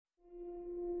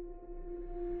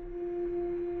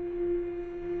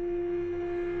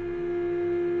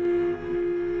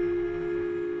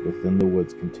Within the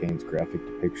Woods contains graphic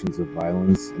depictions of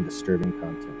violence and disturbing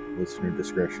content. Listener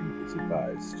discretion is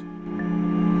advised.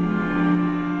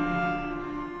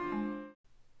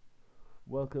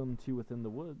 Welcome to Within the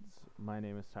Woods. My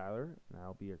name is Tyler, and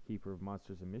I'll be your keeper of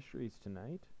monsters and mysteries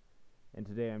tonight. And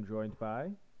today I'm joined by...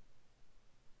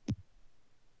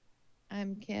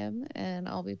 I'm Kim, and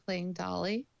I'll be playing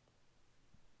Dolly.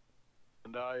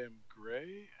 And I am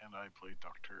Gray, and I play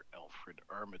Dr. Alfred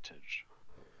Armitage.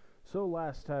 So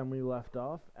last time we left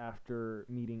off, after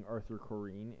meeting Arthur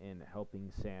Corrine and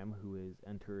helping Sam, who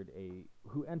entered a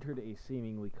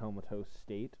seemingly comatose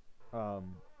state, out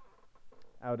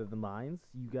of the mines,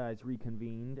 you guys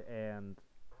reconvened and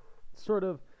sort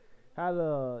of had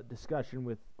a discussion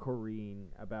with Corrine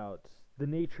about the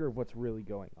nature of what's really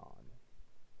going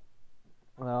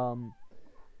on.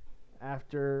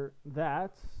 After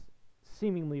that,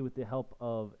 seemingly with the help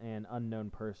of an unknown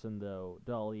person, though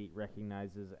Dolly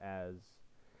recognizes as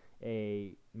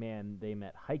a man they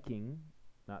met hiking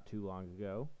not too long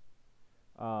ago,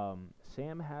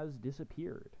 Sam has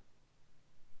disappeared.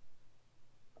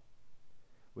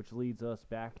 Which leads us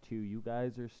back to you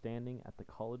guys are standing at the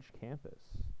college campus.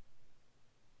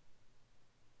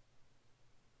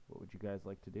 What would you guys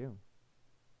like to do?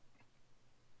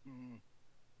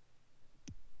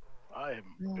 I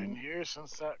haven't been here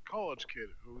since that college kid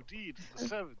OD'd in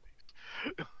the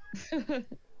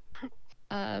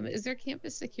 70s. Is there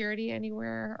campus security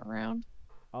anywhere around?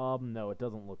 No, it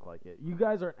doesn't look like it. You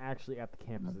guys aren't actually at the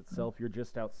campus itself. You're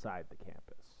just outside the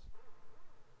campus.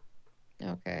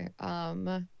 Okay.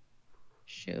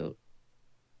 Shoot.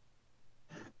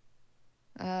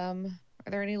 Are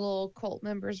there any little cult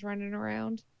members running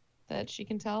around that she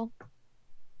can tell?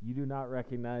 You do not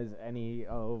recognize any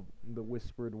of the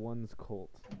Whispered One's cult.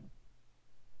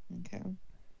 Okay.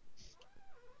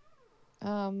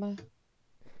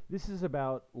 This is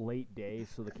about late day,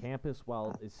 so the campus,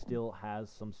 while it still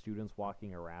has some students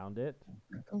walking around it,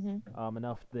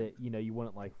 enough that, you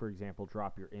wouldn't, like, for example,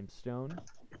 drop your imp stone,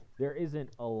 there isn't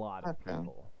a lot of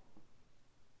people.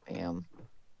 Bam.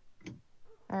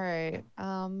 Alright,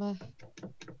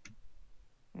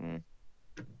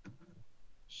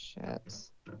 Shit.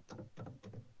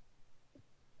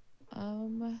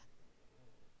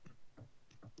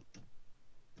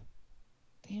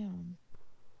 Damn.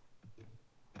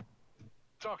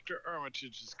 Dr.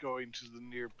 Armitage is going to the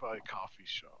nearby coffee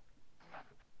shop.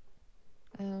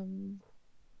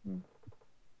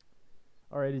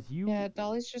 Alright, is you... Yeah,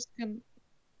 Dolly's just gonna...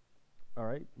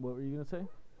 Alright, what were you gonna say?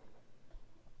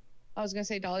 I was gonna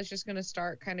say Dolly's just gonna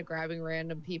start kind of grabbing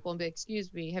random people and be,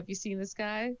 excuse me, have you seen this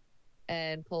guy?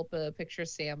 And pull up a picture of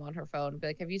Sam on her phone and be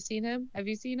like, have you seen him? Have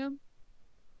you seen him?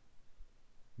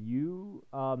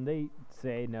 They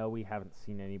say, no, we haven't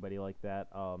seen anybody like that.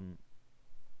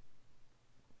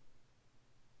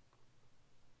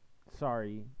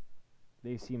 Sorry.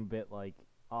 They seem a bit, like,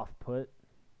 off-put.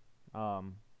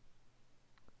 Armitage,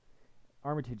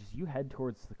 as you head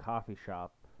towards the coffee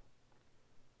shop,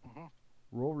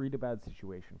 roll read a bad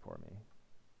situation for me.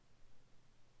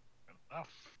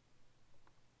 Enough.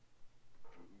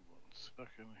 1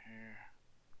 second here.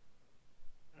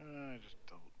 I just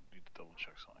need to double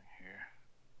check something here.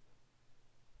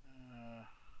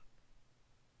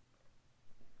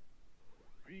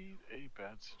 Read a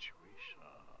bad situation.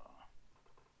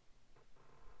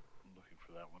 I'm looking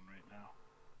for that one right now.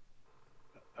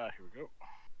 Here we go.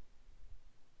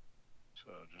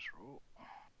 So just roll.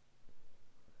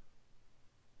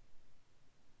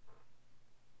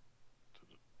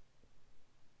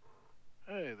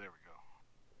 Hey, there we go.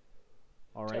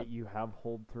 Alright, you have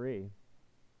hold 3.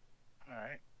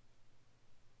 Alright.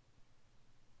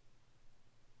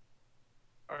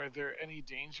 Are there any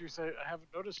dangers I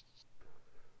haven't noticed?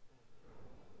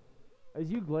 As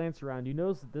you glance around, you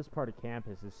notice that this part of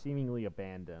campus is seemingly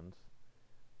abandoned.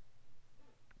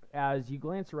 As you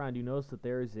glance around, you notice that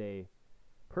there is a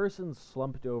person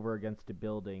slumped over against a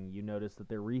building. You notice that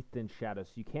they're wreathed in shadows,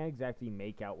 so you can't exactly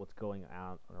make out what's going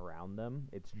on around them.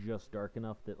 It's just dark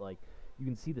enough that, like, you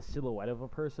can see the silhouette of a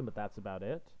person, but that's about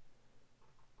it.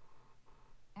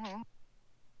 I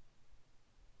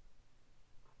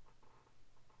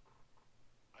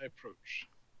approach.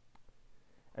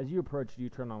 As you approach, do you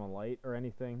turn on a light or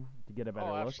anything to get a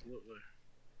better look? Absolutely.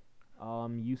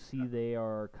 You see they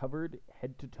are covered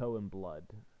head to toe in blood.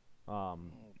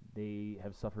 They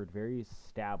have suffered various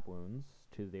stab wounds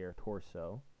to their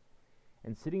torso.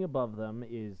 And sitting above them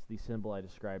is the symbol I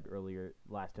described earlier,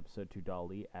 last episode to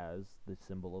Dolly, as the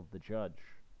symbol of the judge.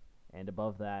 And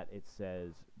above that it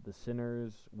says, "The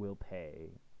sinners will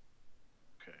pay."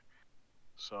 Okay.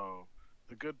 So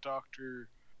the good doctor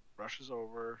rushes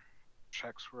over,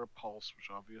 checks for a pulse, which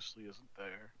obviously isn't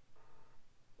there.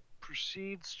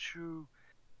 Proceeds to.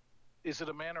 Is it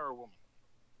a man or a woman?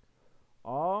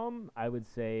 I would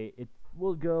say it.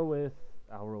 We'll go with.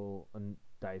 I'll roll a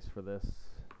dice for this.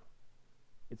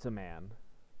 It's a man.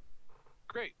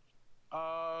 Great.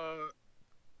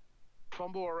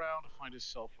 Fumble around to find his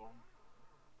cell phone.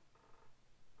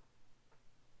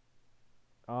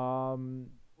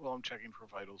 Well, I'm checking for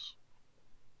vitals.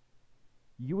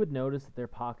 You would notice that their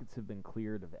pockets have been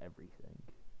cleared of everything.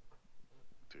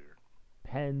 Dear.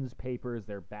 Pens, papers,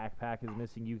 their backpack is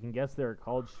missing. You can guess they're a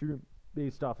college student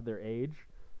based off of their age.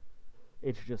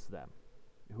 It's just them.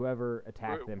 Whoever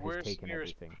attacked them has taken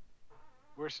everything.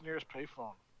 Where's the nearest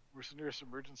payphone? Where's the nearest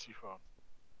emergency phone?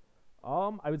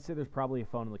 I would say there's probably a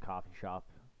phone in the coffee shop.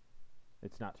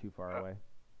 It's not too far away.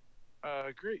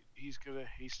 Great. He's gonna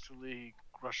hastily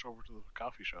rush over to the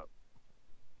coffee shop.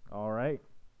 All right.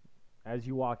 As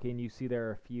you walk in, you see there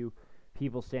are a few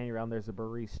people standing around. There's a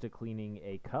barista cleaning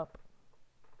a cup.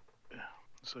 Yeah.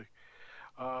 It's like,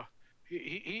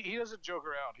 he doesn't joke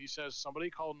around. He says,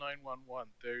 "Somebody call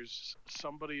 911. There's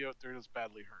somebody out there that's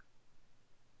badly hurt."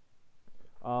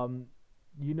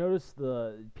 You notice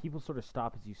the people sort of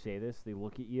stop as you say this. They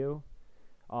look at you.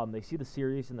 They see the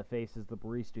serious in the face as the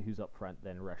barista who's up front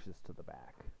then rushes to the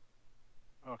back.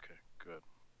 Okay, good.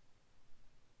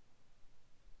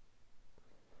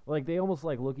 Like, they almost,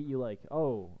 like, look at you like,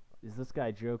 oh, is this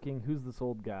guy joking? Who's this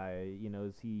old guy? You know,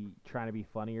 is he trying to be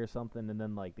funny or something? And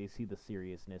then, like, they see the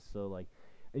seriousness. So, like,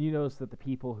 and you notice that the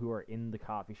people who are in the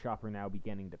coffee shop are now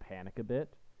beginning to panic a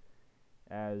bit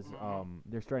as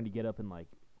they're starting to get up and, like,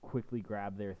 quickly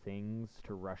grab their things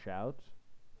to rush out.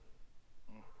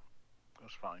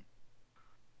 That's fine.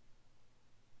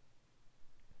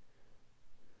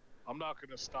 I'm not going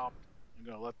to stop. I'm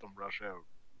going to let them rush out.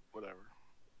 Whatever.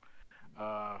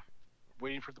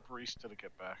 Waiting for the barista to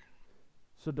get back.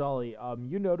 So, Dolly,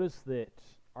 you notice that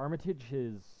Armitage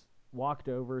has walked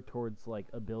over towards, like,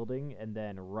 a building and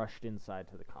then rushed inside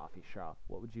to the coffee shop.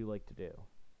 What would you like to do?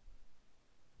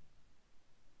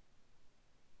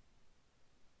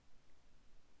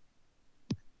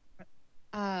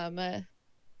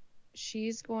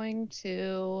 She's going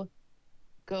to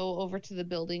go over to the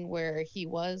building where he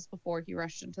was before he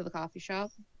rushed into the coffee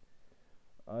shop.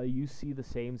 You see the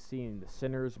same scene. The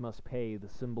sinners must pay, the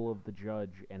symbol of the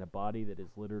judge, and a body that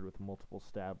is littered with multiple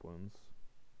stab wounds.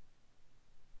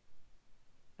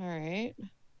 All right.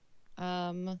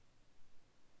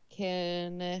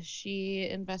 Can she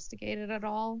investigate it at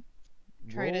all?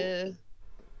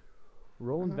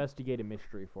 Roll investigate a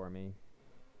mystery for me.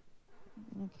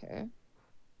 Okay.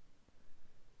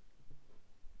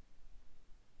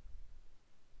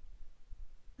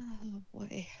 Oh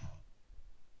boy.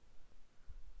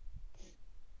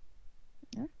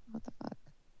 What the fuck?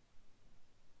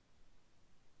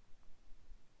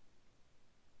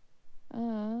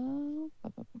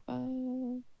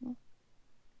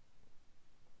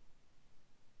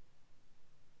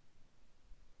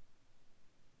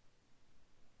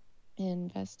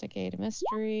 Investigate a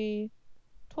mystery.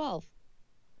 12.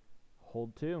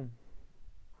 Hold 2.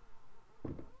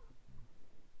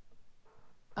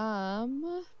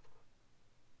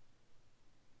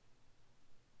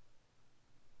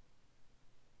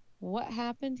 What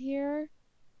happened here?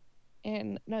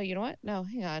 And no, you know what? No,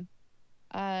 hang on.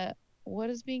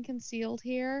 What is being concealed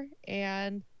here?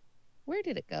 And where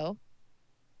did it go?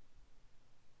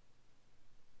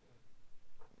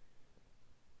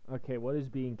 Okay, what is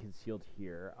being concealed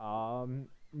here?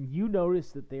 You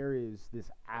notice that there is this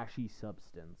ashy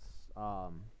substance,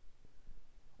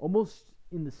 almost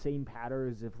in the same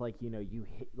pattern as if, like, you know, you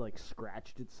hit, like,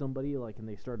 scratched at somebody, like, and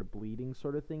they started bleeding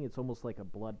sort of thing. It's almost like a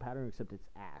blood pattern, except it's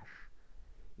ash.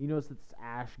 You notice that this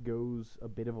ash goes a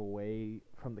bit of a way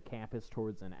from the campus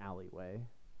towards an alleyway.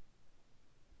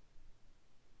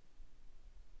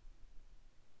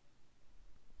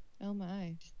 Oh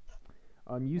my.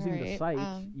 Using the sight,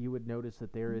 you would notice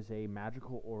that there is a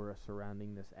magical aura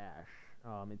surrounding this ash.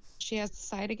 She has the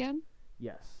sight again?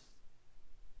 Yes.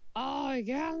 Oh,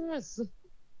 yes!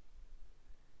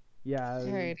 Yeah,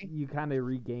 Alrighty. you kind of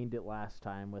regained it last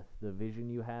time with the vision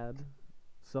you had.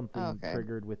 Something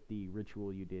triggered with the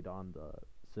ritual you did on the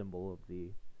symbol of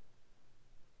the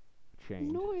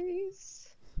chain.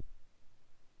 Noise.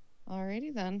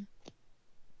 Alrighty then.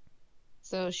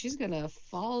 So she's gonna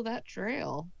follow that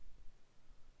trail.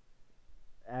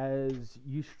 As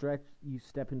you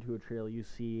step into a trail, you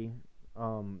see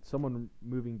someone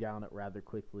moving down it rather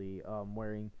quickly,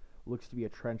 wearing looks to be a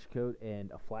trench coat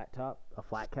and a flat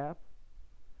cap.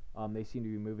 They seem to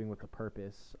be moving with a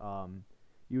purpose.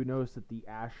 You would notice that the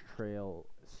ash trail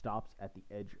stops at the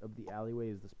edge of the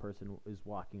alleyway as this person is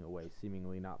walking away,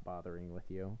 seemingly not bothering with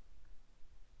you.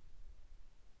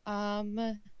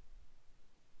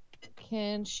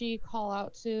 Can she call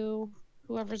out to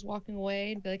whoever's walking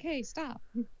away and be like, "Hey, stop"?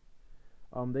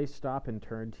 They stop and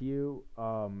turn to you.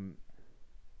 I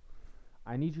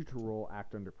need you to roll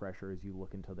act under pressure as you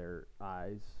look into their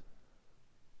eyes.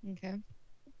 Okay.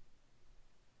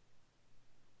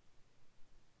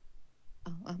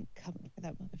 Oh, I'm coming for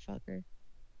that motherfucker.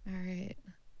 All right.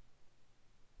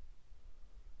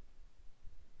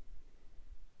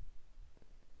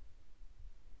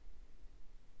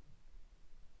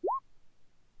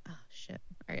 Oh shit.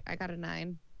 All right, I got a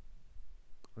 9.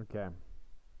 Okay.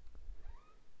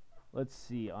 Let's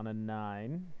see. On a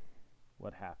 9,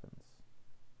 what happens?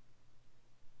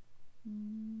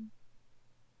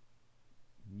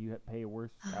 You pay a worse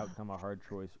outcome, a hard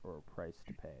choice, or a price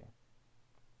to pay.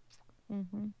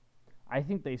 Mm-hmm. I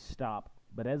think they stop,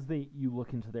 but as you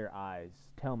look into their eyes,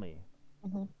 tell me,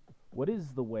 Mm-hmm. what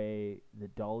is the way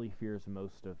that Dolly fears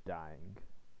most of dying?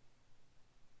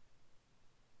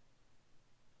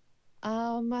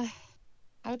 I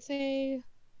would say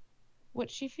what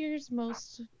she fears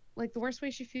most, like the worst way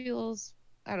she feels,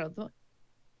 I don't know.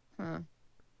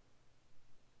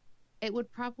 It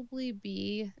would probably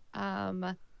be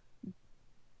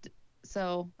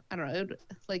so I don't know,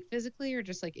 like physically or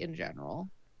just like in general.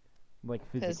 Like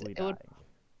physically it dying.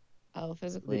 Oh,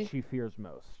 physically. That she fears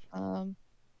most.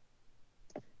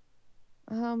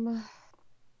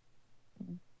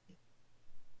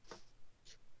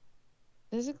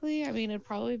 Physically, I mean, it'd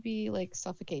probably be like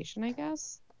suffocation, I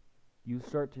guess. You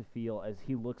start to feel, as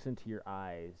he looks into your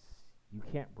eyes, you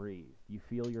can't breathe. You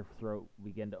feel your throat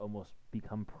begin to almost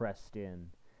become pressed in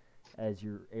as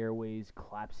your airways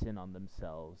collapse in on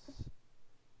themselves.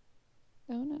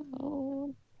 Oh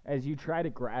no. As you try to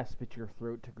grasp at your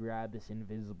throat to grab this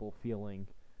invisible feeling,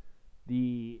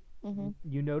 you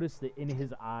notice that in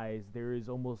his eyes there is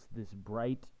almost this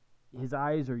bright, his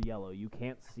eyes are yellow. You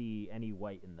can't see any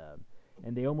white in them,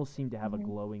 and they almost seem to have a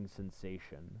glowing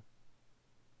sensation.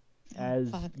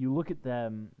 As you look at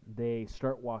them, they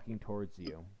start walking towards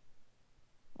you.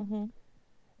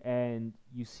 And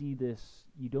you see this,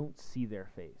 you don't see their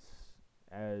face,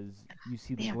 as you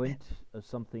see the glint of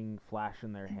something flash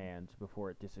in their hand before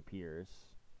it disappears.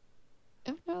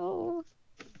 Oh no.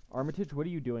 Armitage, what are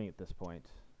you doing at this point?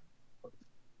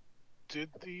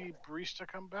 Did the barista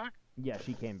come back? Yeah,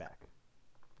 she came back.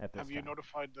 At this Have you time.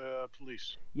 notified the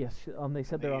police? Yes, they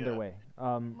said they're on their way. They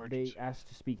emergency. asked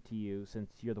to speak to you since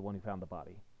you're the one who found the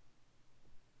body.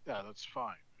 Yeah, that's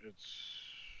fine.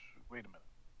 Wait a minute.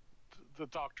 The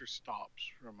doctor stops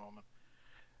for a moment.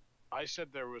 I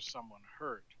said there was someone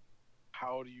hurt.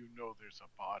 How do you know there's a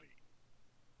body?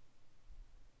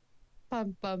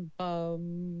 Bum bum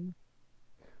bum.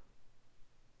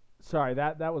 Sorry,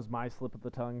 that was my slip of the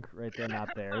tongue right there,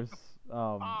 not theirs.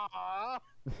 I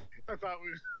thought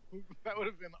that would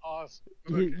have been awesome.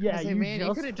 Yeah,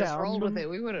 you could have just rolled with it.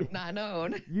 We would have not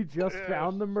known. You just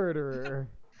found the murderer.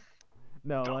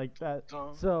 No, like that.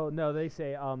 So no, they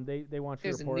say they want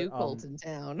you to report. There's a new cult in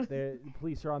town. The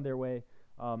police are on their way.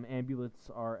 Ambulance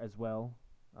are as well.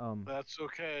 That's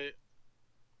okay.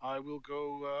 I will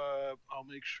go. I'll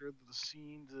make sure that the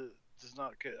scene does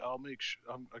not get. I'll make sure.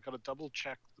 I gotta double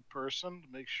check the person to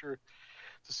make sure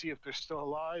to see if they're still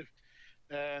alive,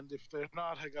 and if they're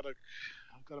not, I've gotta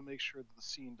make sure that the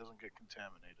scene doesn't get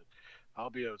contaminated.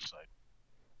 I'll be outside.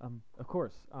 Of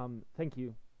course. Thank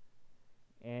you.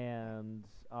 And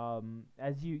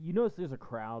as you notice, there's a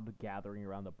crowd gathering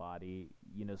around the body.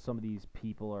 You know, some of these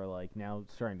people are like now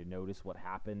starting to notice what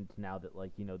happened now that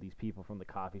these people from the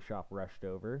coffee shop rushed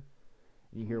over.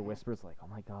 And you hear whispers like, "Oh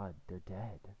my God, they're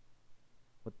dead."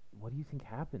 What do you think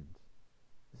happened?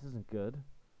 This isn't good.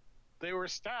 They were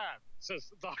stabbed, says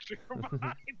the doctor from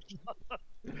behind,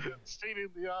 stating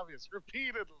the obvious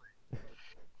repeatedly.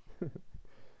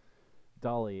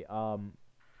 Dolly,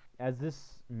 as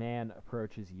this man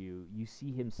approaches you, you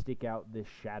see him stick out this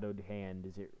shadowed hand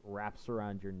as it wraps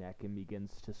around your neck and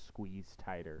begins to squeeze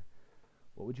tighter.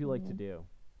 What would you like to do?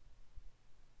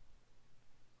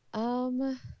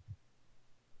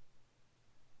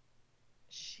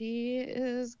 She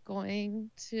is going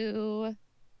to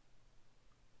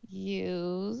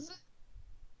use...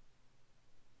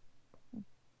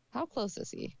 How close is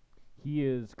he? He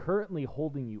is currently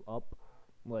holding you up,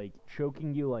 like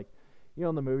choking you, like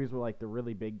in the movies where like the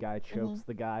really big guy chokes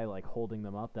the guy, like holding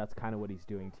them up. That's kind of what he's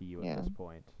doing to you at this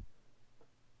point.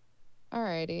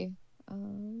 Alrighty.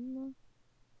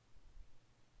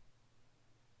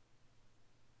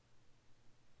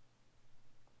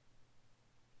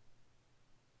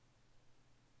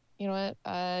 You know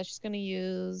what? She's gonna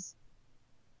use.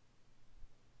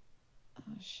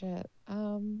 Oh shit.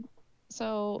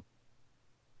 So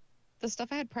the stuff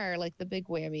I had prior, like the big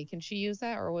whammy, can she use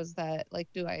that, or was that like,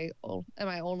 am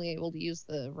I only able to use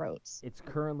the rotes? It's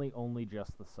currently only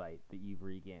just the sight that you've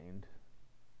regained.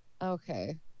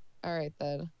 Okay. All right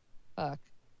then. Fuck.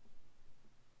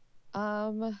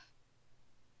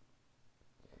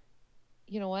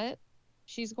 You know what?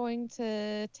 She's going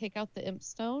to take out the imp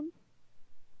stone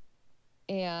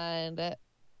and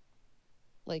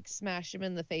like smash him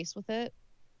in the face with it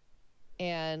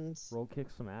and Roll kick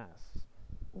some ass.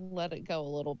 let it go a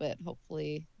little bit.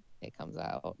 Hopefully it comes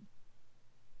out.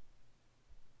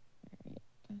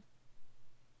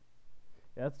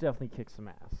 Yeah, that's definitely kick some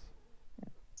ass.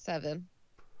 7.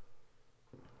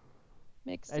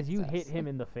 Mixed As you hit success. him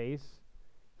in the face,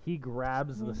 he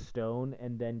grabs the stone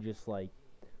and then just like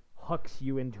hucks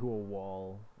you into a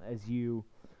wall. As you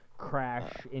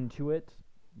crash into it,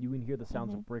 you can hear the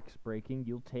sounds of bricks breaking.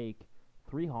 You'll take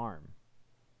 3 harm.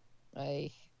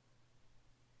 Life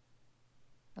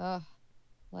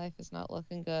is not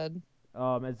looking good.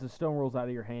 As the stone rolls out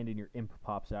of your hand and your imp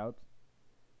pops out.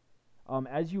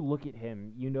 As you look at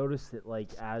him, you notice that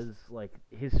as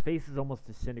his face is almost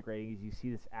disintegrating as you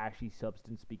see this ashy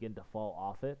substance begin to fall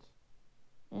off it.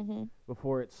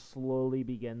 Before it slowly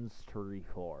begins to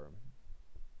reform.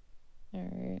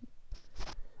 Alright.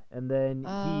 And then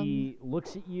he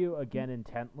looks at you again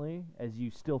intently as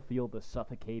you still feel the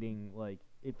suffocating,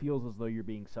 it feels as though you're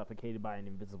being suffocated by an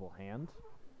invisible hand.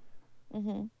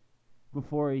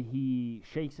 Before he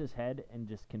shakes his head and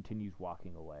just continues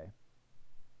walking away.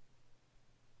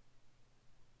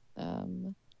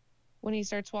 When he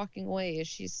starts walking away, is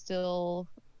she still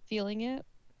feeling it?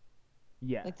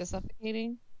 Yeah. Like the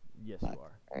suffocating? Yes, Fuck. you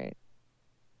are. Alright.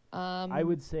 I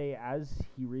would say as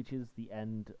he reaches the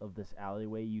end of this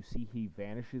alleyway, you see he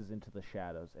vanishes into the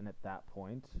shadows, and at that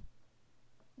point,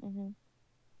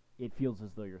 it feels as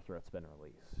though your threat's been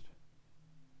released.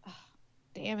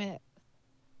 Damn it.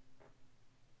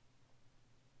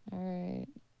 Alright.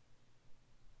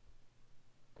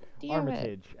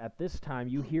 Armitage, at this time,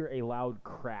 you hear a loud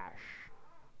crash.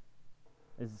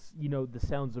 As, the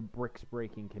sounds of bricks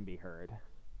breaking can be heard.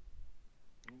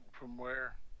 From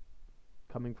where?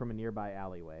 Coming from a nearby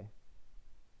alleyway.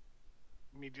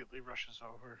 Immediately rushes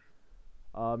over.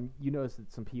 You notice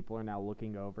that some people are now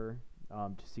looking over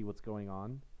to see what's going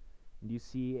on. And you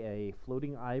see a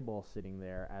floating eyeball sitting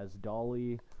there as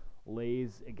Dolly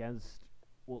lays against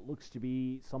what looks to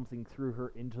be something threw her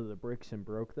into the bricks and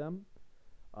broke them.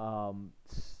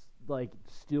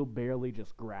 Still barely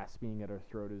just grasping at her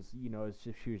throat as, as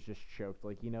if she was just choked.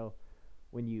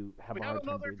 When you have we a have hard time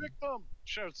another breathing. victim,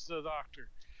 shouts the doctor.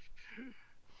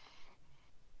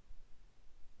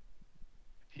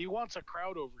 He wants a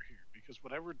crowd over here because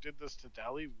whatever did this to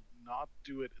Dali will not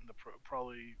do it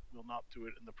probably will not do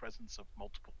it in the presence of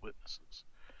multiple witnesses.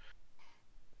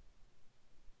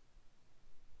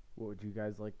 What would you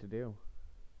guys like to do?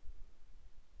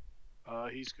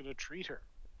 He's gonna treat her,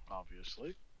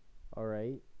 obviously. All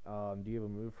right. Do you have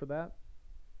a move for that?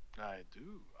 I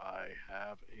do. I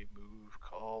have a move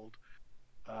called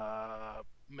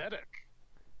Medic.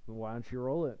 Why don't you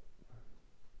roll it?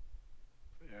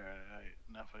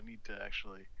 Enough. I need to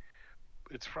actually.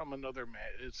 It's from another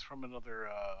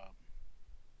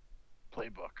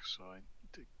playbook, so I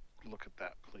need to look at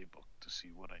that playbook to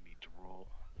see what I need to roll.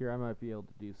 Here, I might be able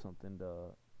to do something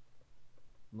to.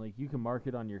 You can mark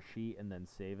it on your sheet and then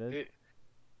save it.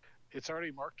 It's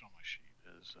already marked on my sheet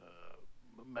as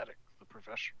Medic, the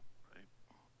professional, right?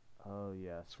 Oh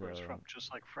yeah, That's where it's from.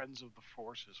 Just like Friends of the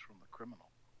Force is from the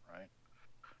criminal, right?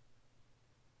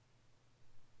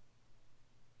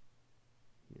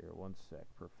 Here, one sec.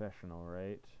 Professional,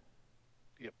 right?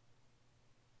 Yep.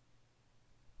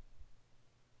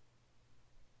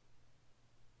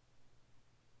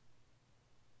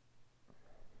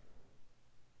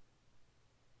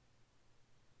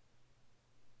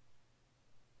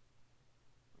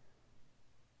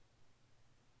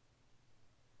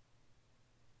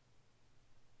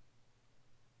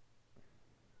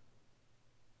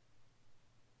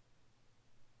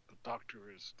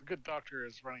 The good doctor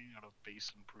is running out of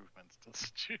base improvements to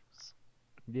choose.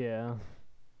 Yeah.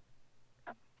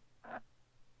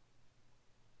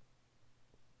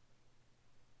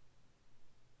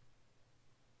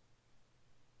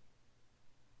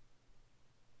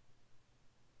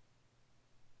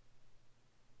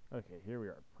 Okay, here we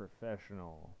are.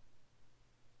 Professional.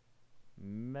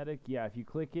 Medic. Yeah, if you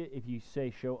click it, if you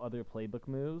say show other playbook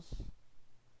moves,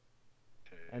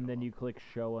 and then you click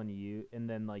show unused, and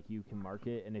then you can mark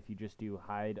it, and if you just do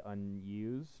hide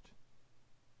unused,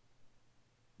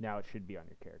 Now it should be on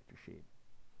your character sheet.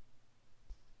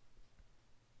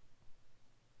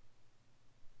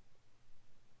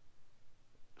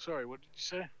 Sorry, what did you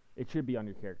say? It should be on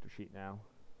your character sheet now.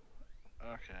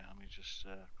 Okay, let me just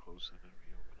close it and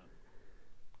reopen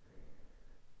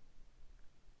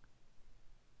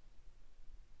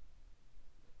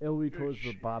it. It'll be Good towards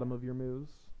the shit. bottom of your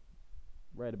moves,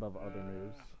 right above other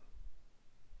moves.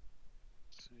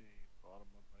 Let's see, bottom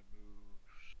of my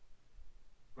moves.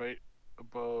 Right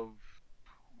above.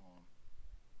 Hold on.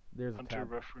 There's a Hunter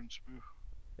tab. reference move.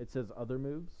 It says other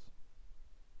moves.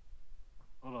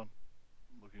 Hold on.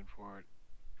 I'm looking for it.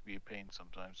 Can be a pain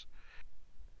sometimes.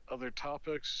 Other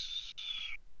topics.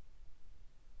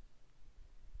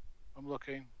 I'm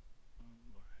looking.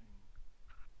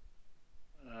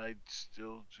 I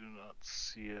still do not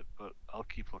see it, but I'll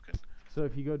keep looking. So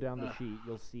if you go down the sheet,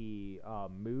 you'll see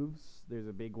moves. There's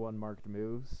a big one marked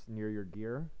moves near your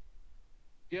gear.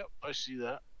 Yep, I see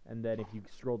that. And then if you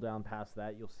scroll down past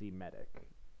that, you'll see medic.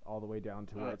 All the way down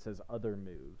to where it says other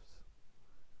moves.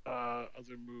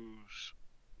 Other moves.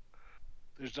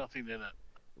 There's nothing in it.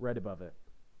 Right above it.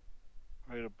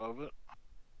 Right above it.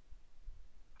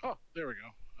 Oh, there we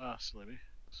go. Silly me.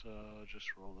 So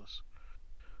just roll this.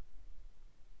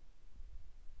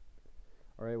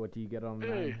 Alright, what do you get on a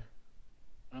Hey.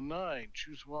 9? A 9.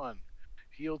 Choose one.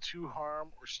 Heal 2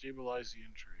 harm or stabilize the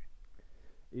injury.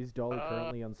 Is Dolly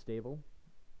currently unstable?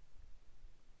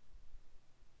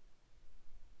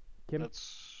 Kim?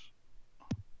 That's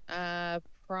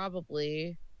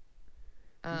Probably.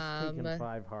 She's taken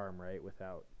 5 harm, right,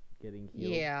 without getting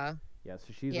healed? Yeah. Yeah,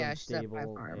 so she's Yeah, she's at 5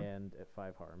 unstable harm. and at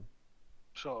 5 harm.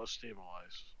 so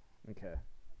stabilize. Okay.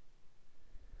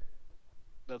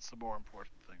 That's the more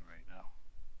important thing right now.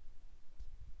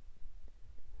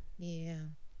 Yeah.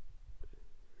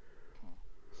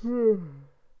 I'm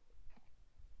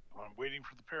waiting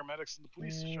for the paramedics and the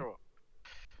police to show up.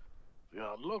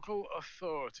 The local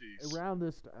authorities. Around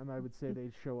this time, I would say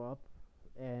they'd show up,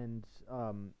 and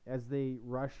as they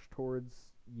rush towards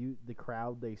you, the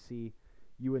crowd, they see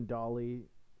you and Dolly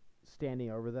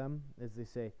standing over them. As they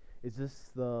say, "Is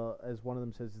this the?" As one of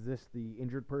them says, "Is this the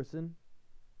injured person?"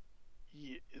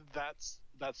 Yeah, that's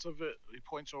of it. He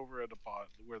points over at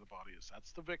where the body is.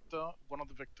 That's the victim. One of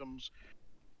the victims.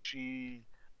 She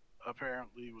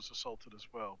apparently was assaulted as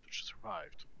well, but she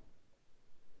survived.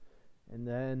 And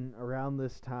then around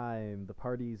this time, the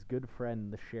party's good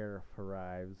friend, the sheriff,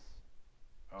 arrives.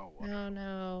 Oh, No, wonderful.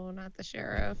 no, not the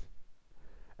sheriff.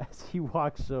 As he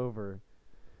walks over,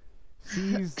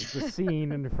 sees the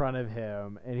scene in front of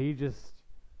him, and he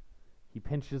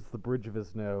pinches the bridge of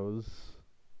his nose,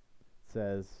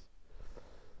 says,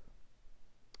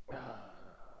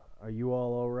 "Are you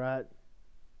all alright?"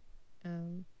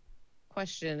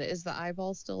 Question: is the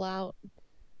eyeball still out?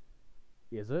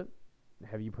 Is it?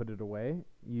 Have you put it away?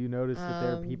 You noticed that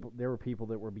there were people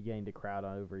that were beginning to crowd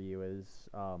over you as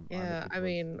Yeah, I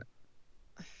mean,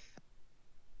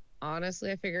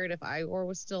 honestly, I figured if Igor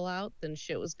was still out, then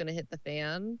shit was gonna hit the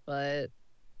fan. But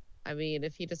I mean,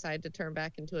 if he decided to turn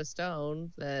back into a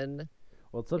stone, then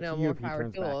well, it's up to you more if he power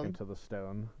turns to back him. into the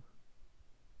stone.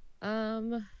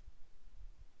 I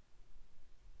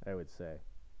would say.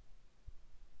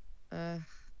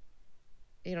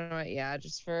 You know what? Yeah,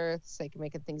 just for the sake of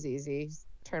making things easy,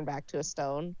 turn back to a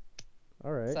stone.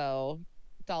 All right. So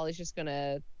Dolly's just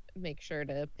gonna make sure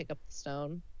to pick up the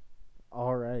stone.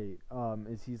 All right.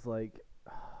 Is he's like,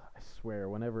 I swear,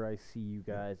 whenever I see you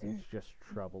guys, it's just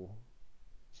trouble.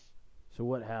 So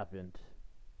what happened?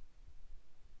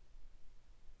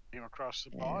 Came across the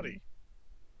body.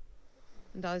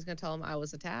 And Dolly's gonna tell him I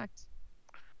was attacked.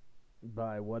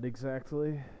 By what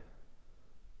exactly?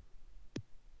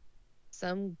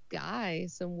 Some guy,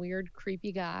 some weird,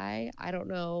 creepy guy. I don't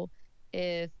know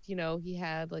if, he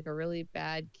had like a really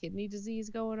bad kidney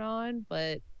disease going on,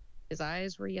 but his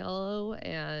eyes were yellow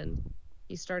and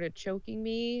he started choking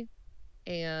me.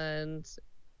 And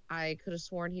I could have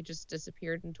sworn he just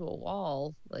disappeared into a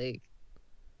wall. Like,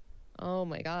 oh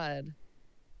my God.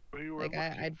 We were Like, looking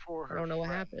I for her don't know what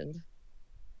friend. happened.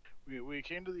 We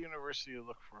came to the university to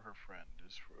look for her friend.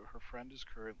 Her friend is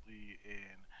currently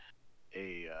in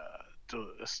a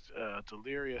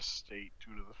delirious state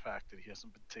due to the fact that he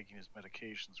hasn't been taking his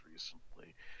medications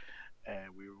recently,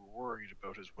 and we were worried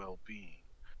about his well-being.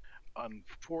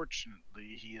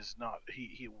 Unfortunately, he is not.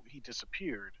 He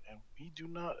disappeared, and we do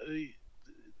not.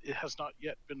 It has not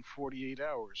yet been 48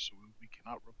 hours, so we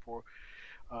cannot report.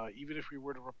 Even if we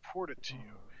were to report it to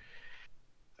you,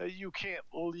 you can't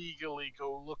legally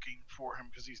go looking for him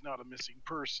because he's not a missing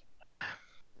person.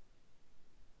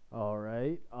 All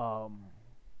right.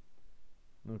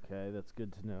 Okay, that's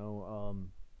good to know.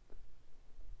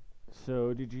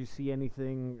 So, did you see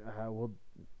anything? Well,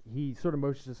 he sort of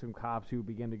motions to some cops who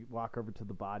begin to walk over to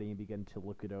the body and begin to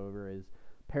look it over. As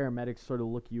paramedics sort of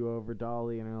look you over,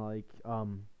 Dolly, and are like,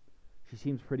 she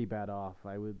seems pretty bad off.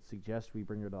 I would suggest we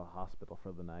bring her to the hospital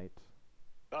for the night.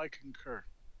 I concur.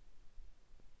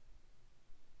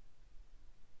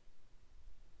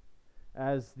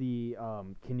 As the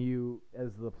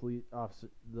as the police officer,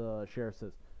 the sheriff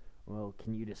says, well,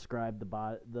 can you describe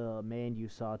the man you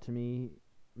saw to me,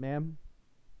 ma'am?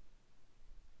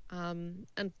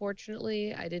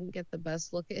 Unfortunately, I didn't get the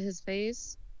best look at his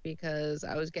face because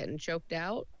I was getting choked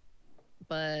out,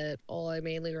 but all I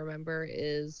mainly remember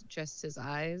is just his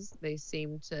eyes. They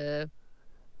seem to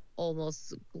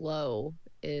almost glow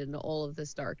in all of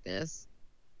this darkness.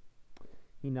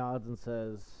 He nods and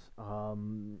says,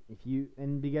 if you,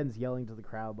 and begins yelling to the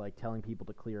crowd, like telling people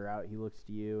to clear out. He looks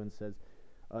to you and says,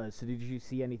 so did you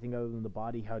see anything other than the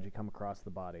body? How'd you come across the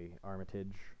body,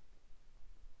 Armitage?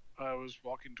 I was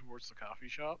walking towards the coffee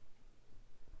shop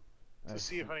to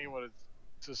see if anyone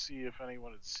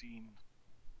had seen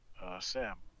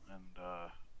Sam, and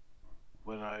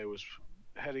when I was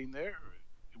heading there,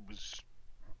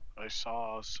 I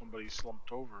saw somebody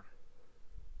slumped over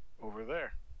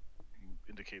there. He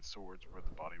indicates towards where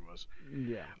the body was.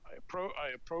 Yeah. I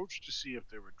approached to see if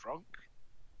they were drunk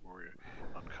or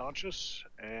unconscious,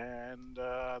 and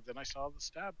then I saw the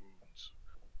stab wounds.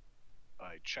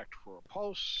 I checked for a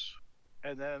pulse,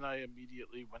 and then I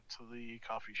immediately went to the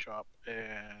coffee shop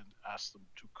and asked them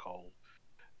to call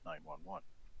 911.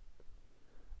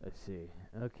 I see.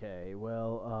 Okay,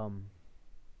 well,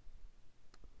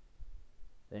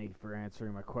 thank you for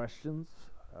answering my questions.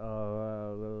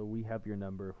 We have your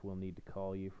number if we'll need to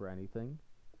call you for anything.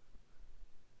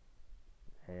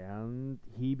 And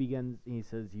he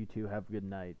says, you two have a good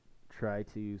night. Try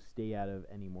to stay out of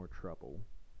any more trouble.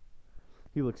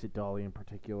 He looks at Dolly in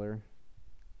particular.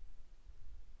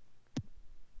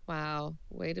 Wow,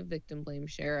 way to victim blame,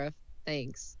 Sheriff.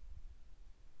 Thanks.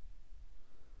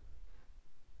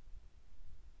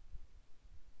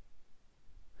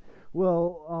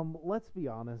 Well, let's be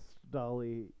honest,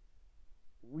 Dolly.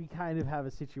 We kind of have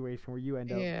a situation where you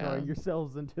end up throwing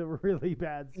yourselves into really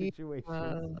bad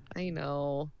situations. I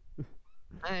know.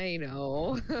 I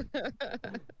know.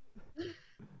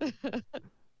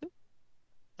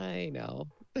 I know.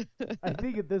 I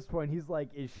think at this point he's like,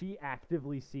 is she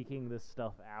actively seeking this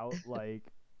stuff out? Like,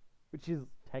 which is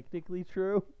technically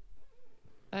true.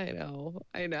 I know.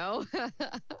 I know.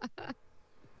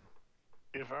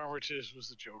 If Armitage was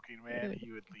a joking man,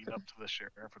 he would lean up to the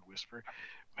sheriff and whisper,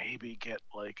 "Maybe get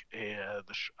like the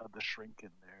shrink in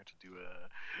there to do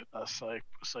a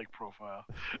psych profile."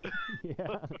 Yeah.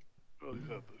 Well,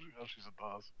 she's a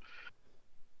boss.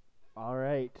 All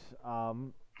right.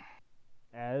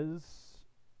 As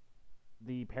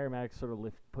the paramedics sort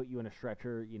of put you in a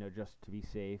stretcher, just to be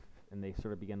safe, and they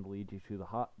sort of begin to lead you to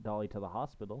the Dolly to the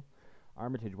hospital.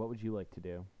 Armitage, what would you like to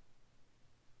do?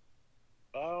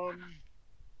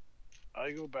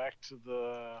 I go back to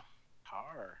the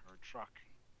car or truck.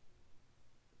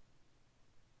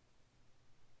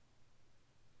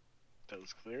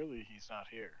 Because clearly he's not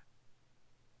here.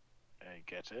 I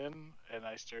get in and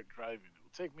I start driving. It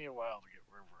will take me a while to get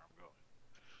wherever I'm going.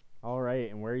 All right,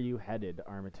 and where are you headed,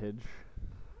 Armitage?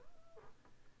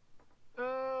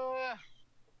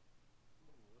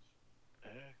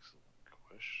 Excellent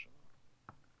question.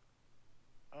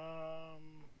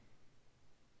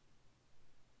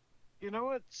 You know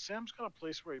what? Sam's got a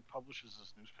place where he publishes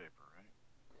his newspaper, right?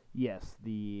 Yes,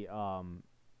 the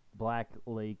Black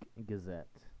Lake Gazette.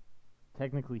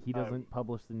 Technically, he doesn't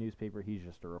publish the newspaper. He's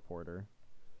just a reporter.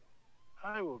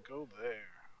 I will go there.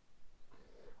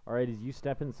 All right, as you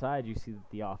step inside, you see that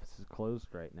the office is closed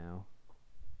right now.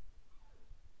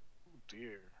 Oh,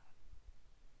 dear.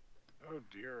 Oh,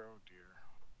 dear. Oh,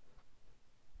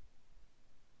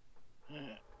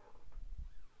 dear.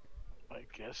 I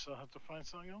guess I'll have to find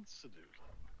something else to do.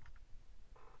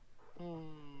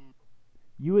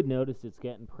 You would notice it's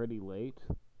getting pretty late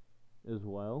as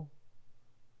well.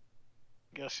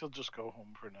 Guess he'll just go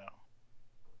home for now.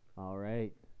 All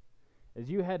right. As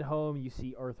you head home, you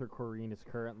see Arthur Corrine is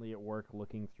currently at work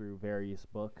looking through various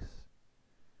books.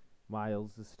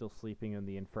 Miles is still sleeping in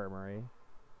the infirmary.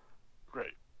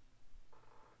 Great.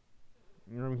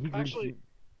 Actually,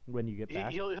 when you get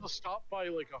back, he'll stop by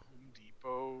like a Home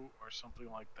Depot or something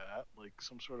like that, like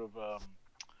some sort of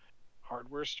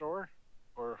hardware store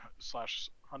or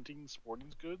 / hunting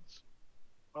sporting goods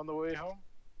on the way home.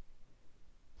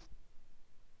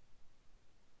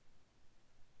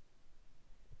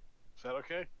 Is that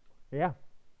okay? Yeah.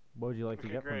 What would you like to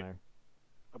get great. from there?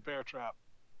 A bear trap.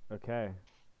 Okay.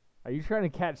 Are you trying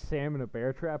to catch Sam in a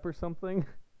bear trap or something?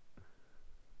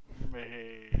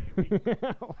 Maybe.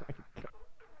 Oh my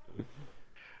God.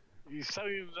 He's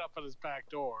setting it up at his back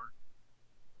door.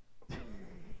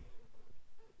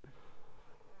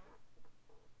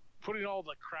 Putting all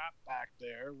the crap back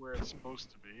there where it's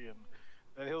supposed to be, and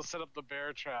then he'll set up the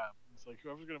bear trap. It's like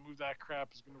whoever's gonna move that crap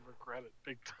is gonna regret it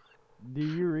big time. Do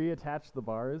you reattach the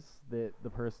bars that the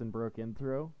person broke in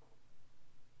through?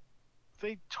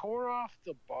 They tore off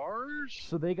the bars?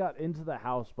 So they got into the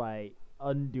house by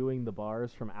undoing the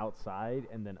bars from outside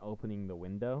and then opening the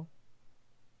window.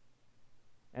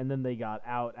 And then they got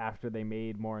out after they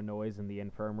made more noise in the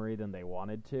infirmary than they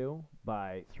wanted to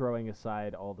by throwing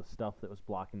aside all the stuff that was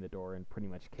blocking the door and pretty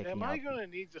much kicking Am out. I gonna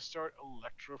need to start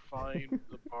electrifying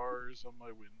the bars on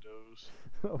my windows?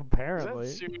 Apparently.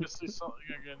 Is that seriously something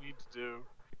I'm gonna need to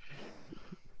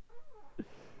do?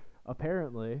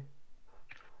 Apparently.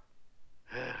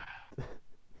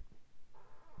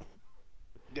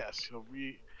 Yes,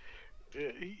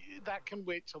 that can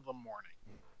wait till the morning.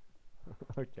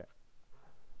 Okay.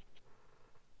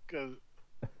 Because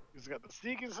he's got the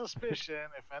sneaking suspicion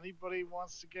if anybody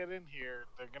wants to get in here,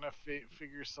 they're gonna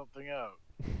figure something out.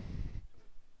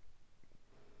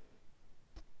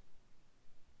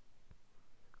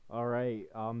 All right,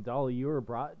 Dolly, you were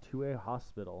brought to a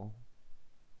hospital.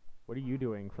 What are you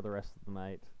doing for the rest of the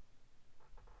night?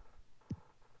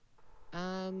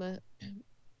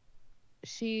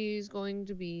 She's going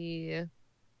to be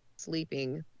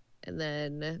sleeping and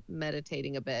then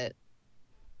meditating a bit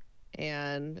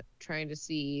and trying to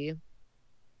see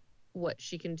what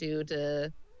she can do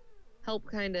to help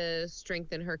kind of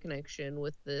strengthen her connection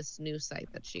with this new site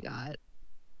that she got.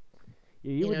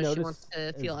 Yeah, you would she notice wants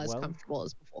to feel as well, comfortable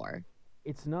as before.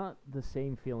 It's not the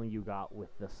same feeling you got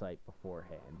with the site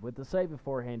beforehand. With the site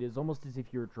beforehand, it's almost as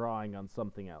if you're drawing on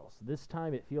something else. This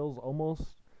time, it feels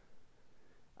almost,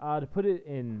 to put it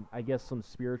in, I guess, some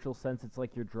spiritual sense, it's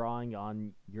like you're drawing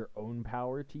on your own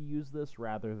power to use this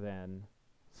rather than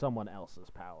someone else's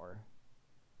power.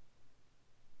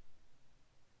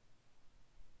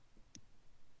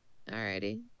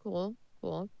 Alrighty, cool.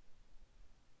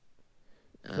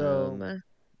 So,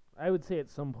 I would say at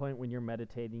some point when you're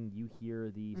meditating, you hear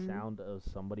the Mhm. sound of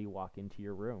somebody walk into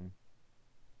your room.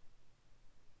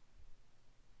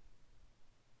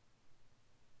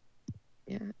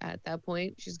 Yeah, at that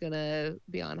point, she's gonna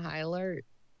be on high alert,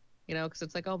 because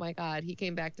it's like, oh my God, he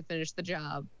came back to finish the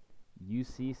job. You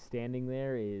see standing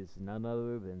there is none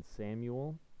other than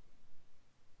Samuel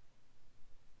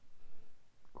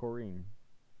Corrine,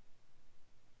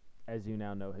 as you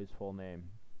now know his full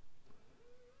name.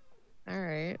 All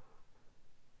right.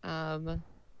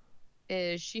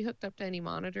 Is she hooked up to any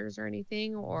monitors or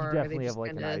anything, or You are they definitely just have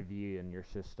like kinda... an IV in your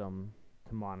system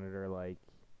to monitor like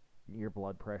your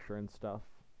blood pressure and stuff.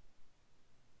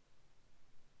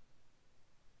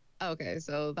 Okay,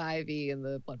 so the IV and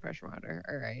the blood pressure monitor.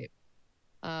 All right.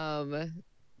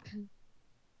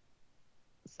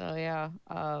 So yeah,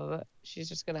 she's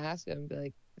just gonna ask him, be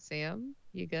like, Sam,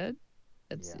 you good?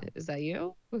 Yeah. Is that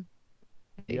you? Like,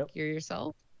 Yep. you're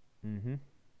yourself? Mm-hmm.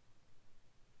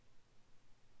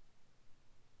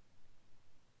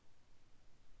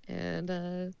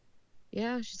 And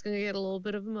yeah, she's gonna get a little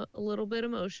bit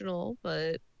emotional,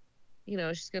 but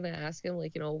she's gonna ask him,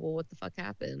 like, well, what the fuck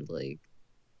happened? Like,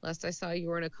 last I saw you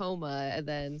were in a coma, and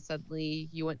then suddenly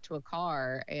you went to a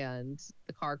car and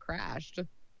the car crashed.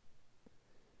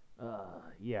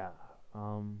 Yeah.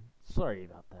 Sorry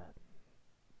about that.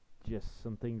 Just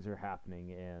some things are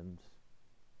happening and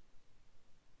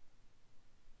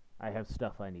I have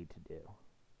stuff I need to do.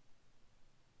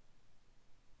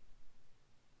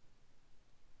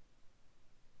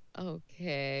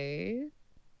 Okay.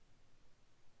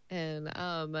 And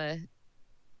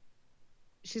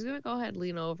she's gonna go ahead and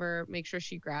lean over, make sure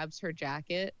she grabs her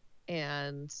jacket,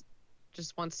 and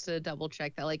just wants to double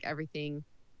check that like everything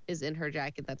is in her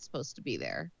jacket that's supposed to be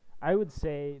there. I would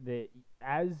say that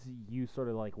as you sort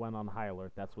of like went on high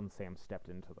alert, that's when Sam stepped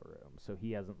into the room. So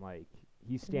he hasn't like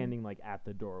he's standing like at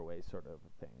the doorway sort of a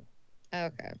thing.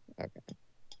 Okay.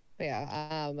 But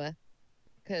yeah,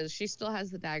 because she still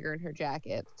has the dagger in her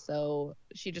jacket, so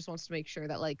she just wants to make sure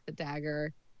that like the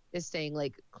dagger is staying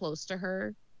like close to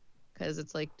her, because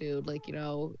it's like, dude, like,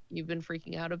 you've been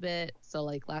freaking out a bit, so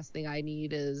like last thing I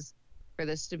need is for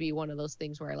this to be one of those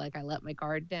things where like I let my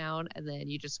guard down and then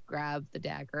you just grab the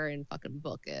dagger and fucking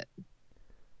book it.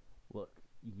 Look,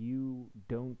 you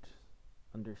don't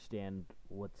understand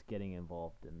what's getting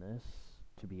involved in this,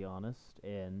 to be honest,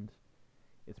 and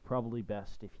it's probably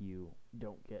best if you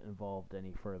don't get involved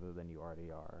any further than you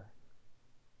already are.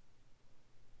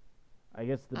 I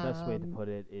guess the best way to Um, put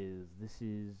it is this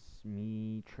is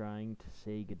me trying to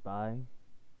say goodbye.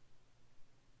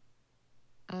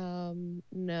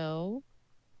 no.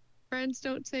 Friends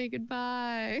don't say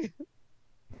goodbye.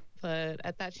 But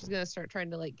at that, she's gonna start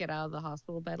trying to like get out of the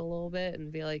hospital bed a little bit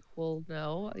and be like, well,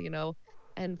 no,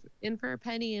 and in for a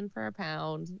penny, in for a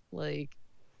pound. Like,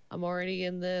 I'm already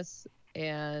in this,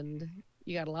 and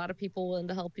you got a lot of people willing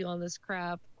to help you on this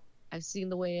crap. I've seen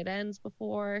the way it ends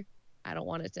before. I don't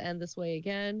want it to end this way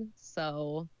again.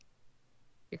 So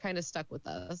you're kind of stuck with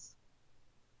us.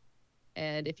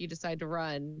 And if you decide to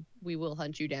run, we will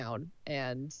hunt you down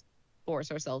and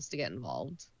force ourselves to get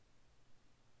involved.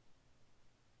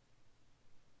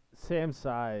 Sam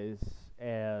sighs,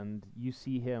 and you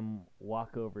see him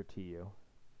walk over to you.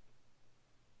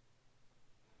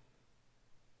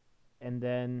 And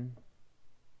then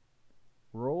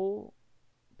roll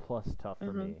plus tough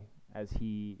for me as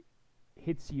he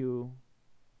hits you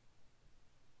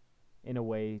in a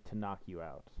way to knock you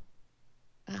out.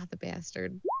 Ah, the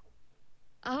bastard.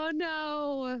 Oh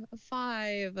no, a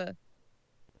 5.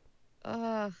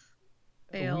 Ugh,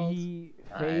 failed. We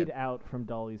fade out from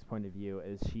Dolly's point of view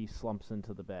as she slumps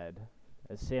into the bed.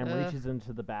 As Sam reaches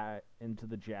into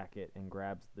the jacket and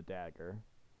grabs the dagger.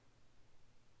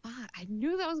 Ah, I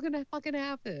knew that was gonna fucking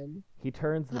happen. He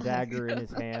turns the dagger in his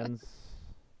hands,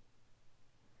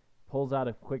 pulls out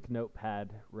a quick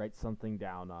notepad, writes something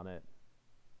down on it,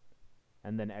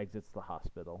 and then exits the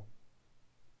hospital.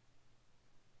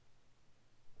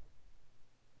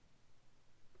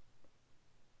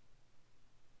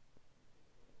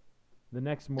 The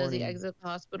next morning... Does he exit the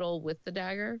hospital with the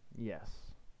dagger? Yes.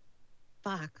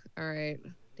 Fuck. Alright.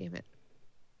 Damn it.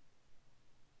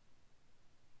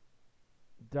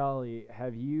 Dolly,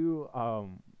 have you,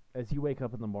 as you wake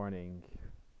up in the morning,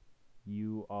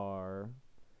 you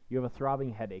have a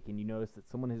throbbing headache and you notice that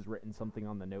someone has written something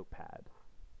on the notepad.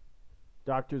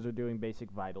 Doctors are doing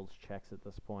basic vitals checks at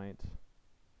this point.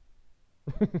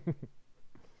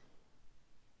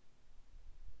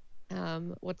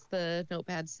 What's the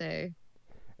notepad say?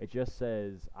 It just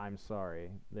says, "I'm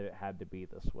sorry that it had to be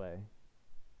this way."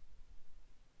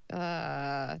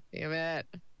 Damn it.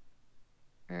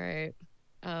 Alright.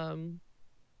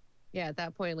 Yeah, at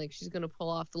that point, like, she's gonna pull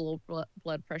off the little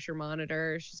blood pressure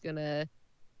monitor. She's gonna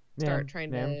start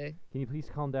trying to... Can you please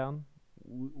calm down?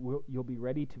 You'll be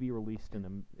ready to be released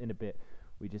in a bit.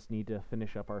 We just need to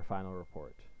finish up our final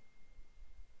report.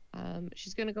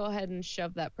 She's gonna go ahead and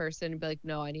shove that person and be like,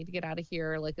 no, I need to get out of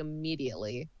here, like,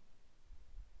 immediately.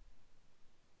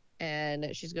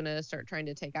 And she's gonna start trying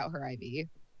to take out her IV.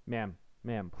 Ma'am,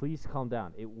 please calm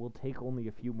down. It will take only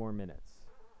a few more minutes.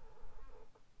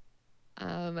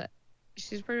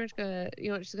 She's pretty much gonna,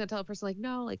 she's gonna tell the person, like,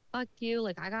 no, like, fuck you,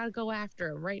 like, I gotta go after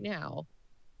him right now.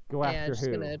 Go after and she's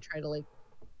who? gonna try to, like,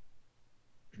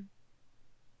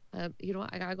 you know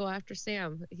what, I gotta go after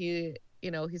Sam. He's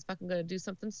fucking gonna do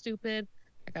something stupid.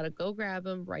 I gotta go grab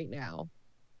him right now.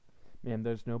 Ma'am,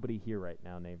 there's nobody here right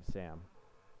now named Sam.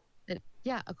 And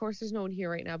yeah, of course there's no one here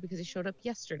right now because he showed up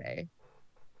yesterday.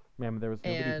 Ma'am, there was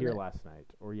nobody here last night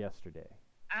or yesterday.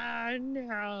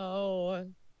 No.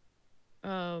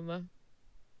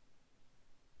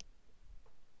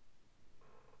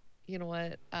 You know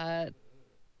what? At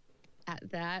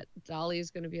that,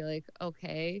 Dolly's gonna be like,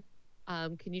 okay,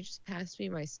 can you just pass me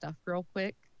my stuff real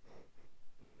quick?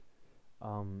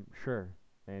 Sure.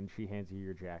 And she hands you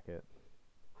your jacket.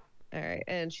 All right,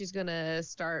 and she's gonna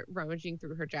start rummaging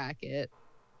through her jacket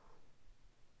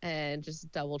and just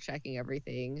double checking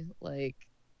everything. Like,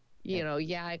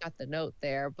 yeah, I got the note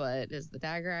there, but is the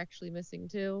dagger actually missing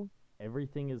too?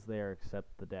 Everything is there except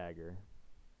the dagger.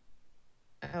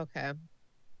 Okay.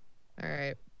 All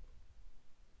right.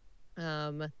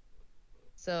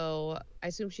 So I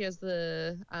assume she has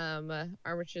the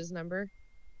Armich's number.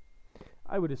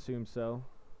 I would assume so.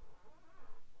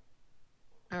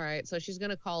 All right, so she's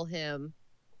gonna call him,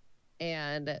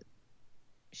 and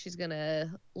she's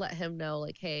gonna let him know,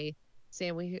 like, hey,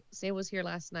 Sam was here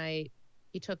last night.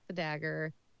 He took the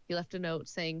dagger. He left a note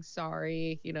saying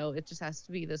sorry. It just has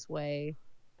to be this way.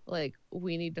 Like,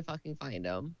 we need to fucking find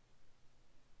him.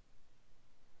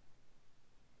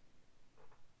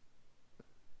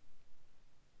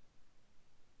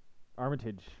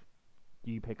 Armitage,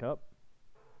 do you pick up?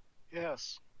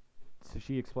 Yes. So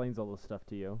she explains all this stuff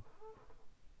to you.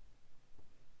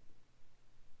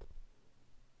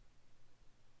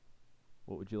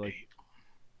 What would you like?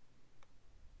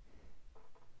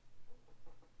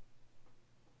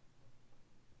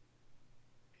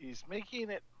 He's making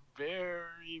it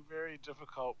very, very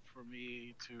difficult for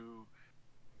me to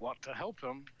want to help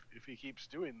him if he keeps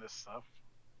doing this stuff.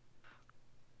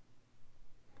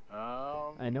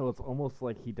 I know it's almost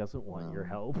like he doesn't want your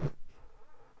help.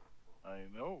 I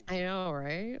know. I know,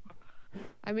 right?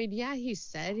 I mean, yeah, he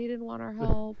said he didn't want our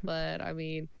help, but I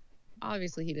mean,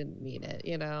 obviously he didn't mean it,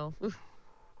 you know?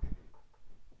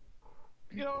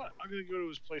 You know what? I'm gonna go to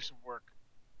his place of work.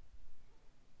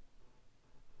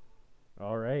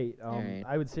 All right. Alright.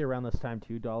 I would say around this time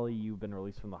too, Dolly, you've been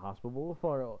released from the hospital.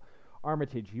 For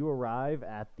Armitage, you arrive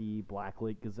at the Black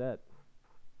Lake Gazette.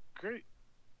 Great.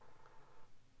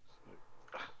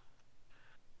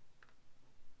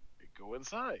 Go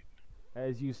inside.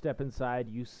 As you step inside,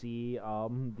 you see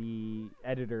the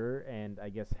editor and I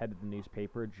guess head of the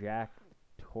newspaper, Jack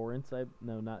Torrance.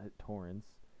 No, not Torrance.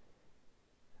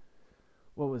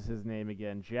 What was his name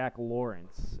again? Jack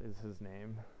Lawrence is his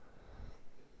name.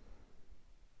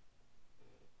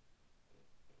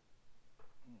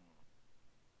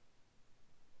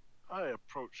 I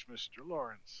approached Mr.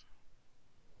 Lawrence.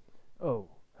 Oh,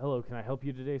 hello. Can I help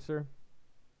you today, sir?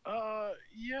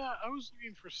 Yeah, I was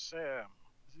looking for Sam.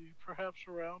 Is he perhaps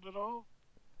around at all?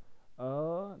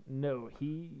 No.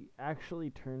 He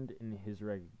actually turned in his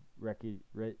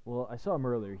well, I saw him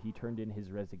earlier. He turned in his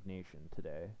resignation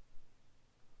today.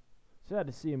 Sad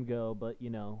to see him go, but you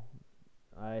know,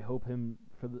 I hope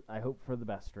for the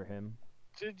best for him.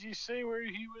 Did you say where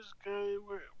he was?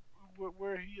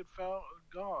 Where he had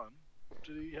gone?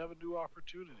 Did he have a new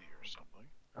opportunity or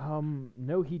something?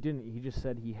 No, he didn't. He just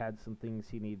said he had some things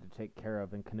he needed to take care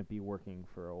of and couldn't be working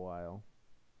for a while.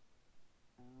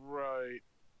 Right.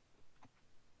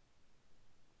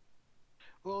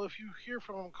 Well, if you hear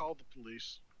from him, call the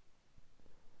police.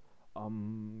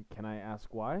 Can I ask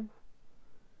why?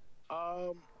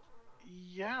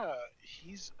 Yeah,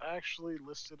 he's actually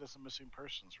listed as a missing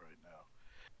persons right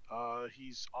now.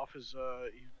 He's off his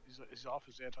he's off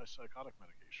his antipsychotic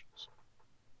medications.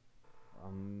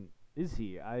 Is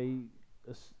he?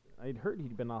 I'd heard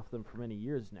he'd been off them for many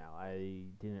years now. I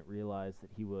didn't realize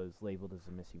that he was labeled as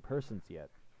a missing persons yet.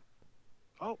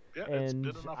 Oh, yeah, it's And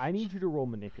been enough. I need you to roll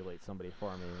manipulate somebody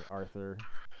for me, Arthur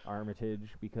Armitage,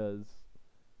 because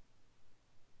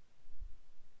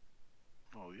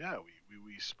Oh yeah,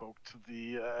 we spoke to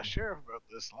the sheriff about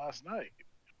this last night.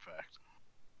 In fact.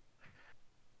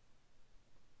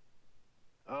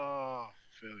 Oh,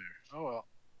 failure. Oh well,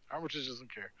 Armitage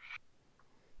doesn't care.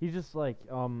 he's just like,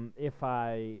 if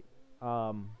I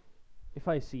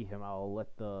see him, I'll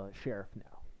let the sheriff know.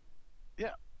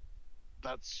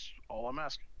 That's all I'm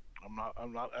asking.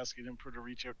 I'm not asking him to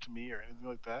reach out to me or anything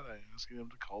like that. I'm asking him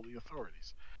to call the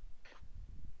authorities.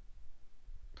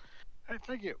 Hey,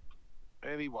 thank you.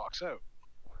 And he walks out.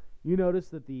 You notice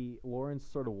that the Lawrence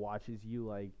sort of watches you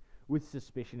like with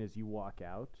suspicion as you walk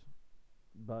out,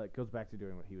 but goes back to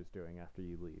doing what he was doing after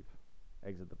you leave,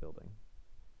 exit the building.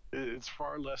 It's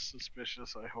far less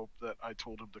suspicious. I hope that I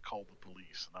told him to call the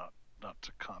police, not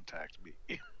to contact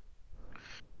me.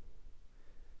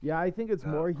 Yeah, I think it's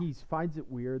more he finds it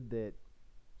weird that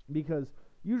because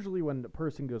usually when a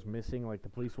person goes missing, like the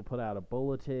police will put out a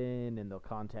bulletin and they'll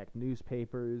contact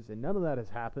newspapers, and none of that has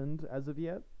happened as of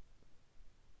yet.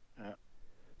 Yeah.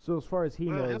 So as far as he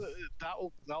knows,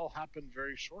 that'll happen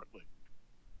very shortly,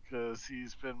 because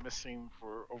he's been missing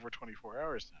for over 24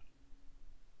 hours now.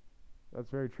 that's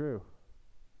very true.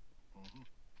 Hmm.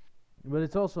 But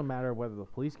it's also a matter of whether the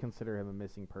police consider him a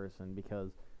missing person,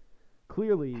 because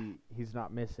clearly he's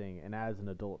not missing, and as an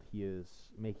adult, he is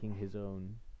making his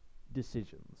own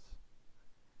decisions.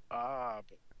 But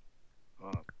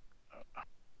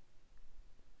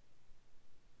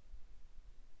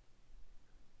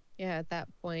Yeah, at that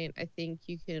point, I think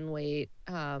you can wait.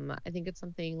 I think it's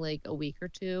something like a week or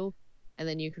two, and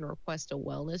then you can request a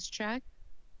wellness check.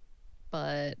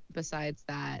 But besides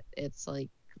that, it's like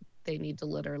they need to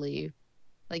literally,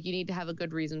 like, you need to have a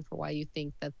good reason for why you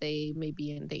think that they may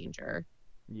be in danger,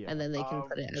 Yeah. and then they can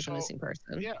put it as so, a missing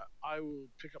person. yeah, I will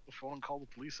pick up the phone and call the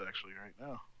police actually right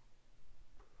now.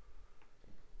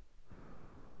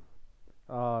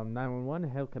 911,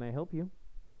 how can I help you?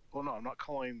 Well, no, I'm not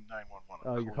calling 911.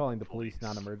 Oh, you're calling the police,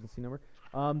 non-emergency number?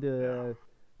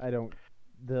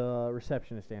 The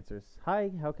receptionist answers.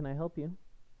 Hi, how can I help you?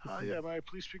 Yeah, may I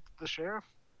please speak to the sheriff?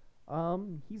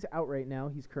 He's out right now.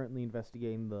 He's currently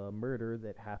investigating the murder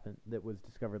that was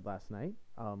discovered last night.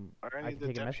 Are any I of can the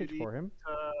take a message for him.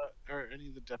 Are any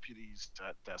of the deputies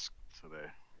at desk today?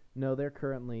 No, they're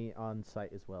currently on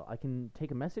site as well. I can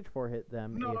take a message for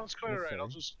them. No, if that's quite alright. I'll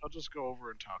necessary. just go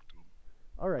over and talk to him.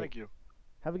 All right. Thank you.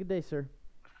 Have a good day, sir.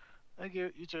 Thank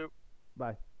you. You too.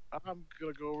 Bye. I'm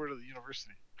gonna go over to the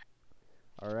university.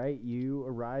 All right. You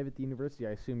arrive at the university.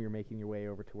 I assume you're making your way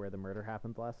over to where the murder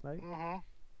happened last night. Mm-hmm.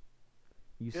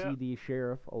 You Yeah. see the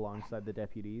sheriff alongside the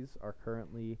deputies are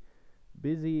currently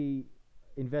Busy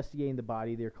investigating the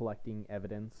body. They're collecting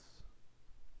evidence.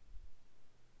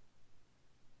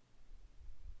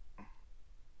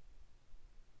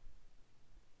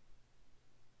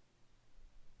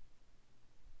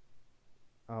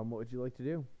 What would you like to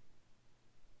do?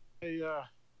 Hey,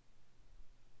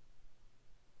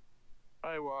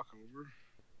 I walk over.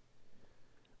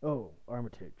 Oh,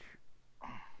 Armitage.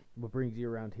 What brings you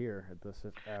around here at this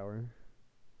hour?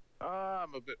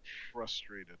 I'm a bit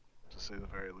frustrated, to say the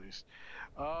very least.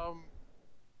 Um,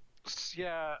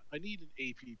 yeah, I need an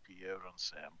APP out on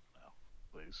Sam now,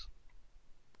 please.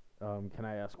 Can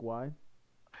I ask why?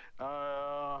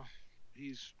 Uh,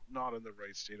 he's not in the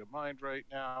right state of mind right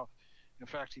now. In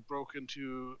fact, he broke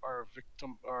into our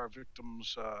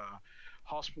victim's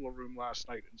hospital room last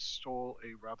night and stole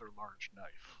a rather large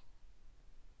knife.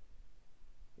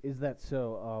 Is that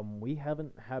so? We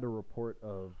haven't had a report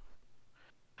of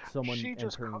someone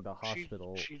entering the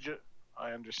hospital.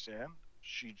 I understand.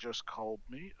 She just called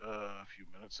me a few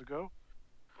minutes ago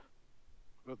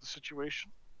about the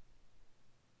situation,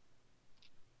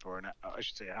 or I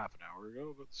should say a half an hour ago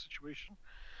about the situation.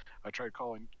 I tried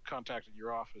contacting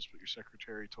your office, but your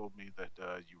secretary told me that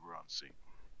you were on scene.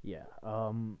 Yeah.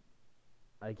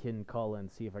 I can call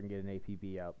and see if I can get an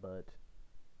APB out, but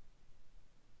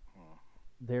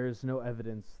there's no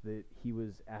evidence that he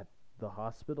was at the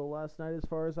hospital last night, as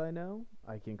far as I know.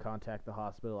 I can contact the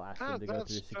hospital, ask them to go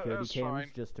through security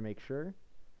cams just to make sure.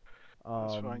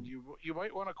 That's fine. You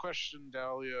might want to question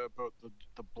Dahlia about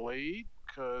the blade,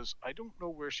 because I don't know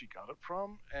where she got it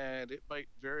from, and it might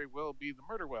very well be the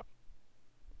murder weapon.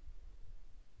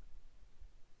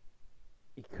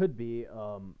 It could be.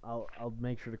 I'll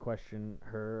make sure to question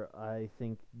her. I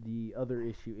think the other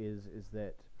issue is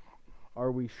that,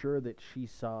 are we sure that she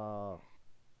saw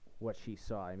what she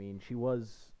saw? I mean, she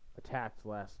was attacked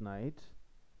last night.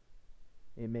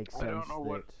 It makes sense.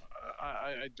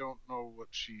 I don't know what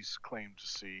she's claimed to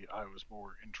see. I was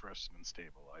more interested in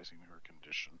stabilizing her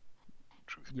condition,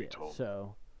 truth be told.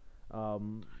 So,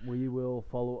 we will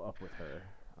follow up with her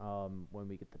when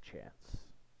we get the chance.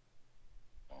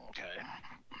 Okay.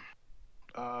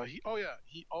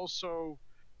 He also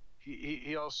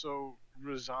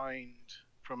resigned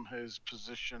from his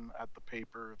position at the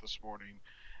paper this morning,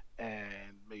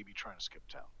 and maybe trying to skip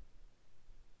town.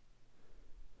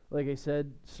 Like I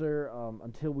said, sir,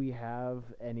 until we have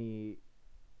any,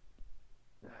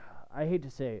 I hate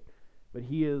to say it, but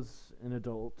he is an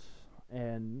adult,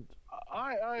 and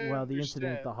while the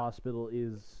incident at the hospital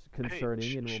is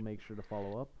concerning, and we'll make sure to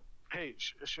follow up. Hey,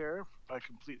 Sheriff, I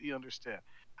completely understand.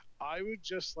 I would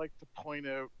just like to point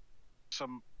out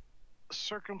some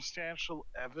circumstantial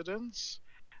evidence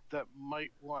that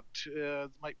might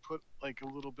put like a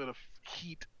little bit of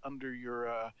heat under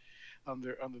your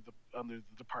under the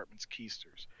department's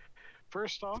keisters.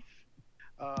 First off,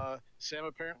 Sam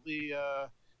apparently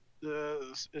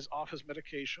is off his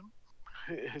medication,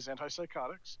 his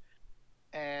antipsychotics,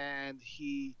 and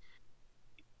he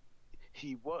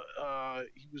was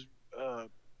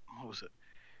what was it?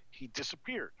 He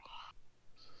disappeared.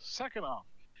 Second off,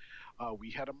 we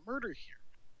had a murder here,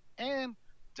 and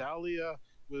Dahlia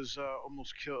was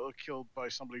almost killed by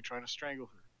somebody trying to strangle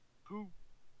her, who,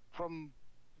 from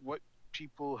what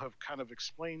people have kind of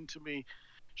explained to me,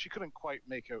 she couldn't quite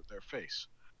make out their face.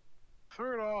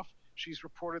 Third off, she's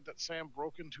reported that Sam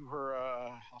broke into her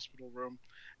hospital room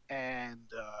and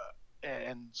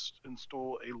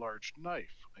stole a large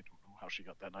knife. I don't know how she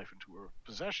got that knife into her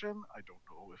possession. I don't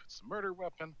know if it's a murder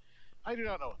weapon. I do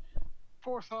not know.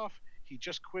 Fourth off, he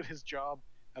just quit his job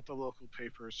at the local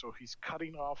paper, so he's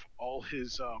cutting off all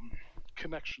his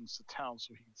connections to town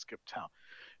so he can skip town.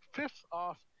 Fifth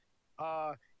off,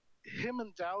 him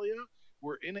and Dahlia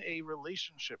were in a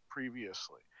relationship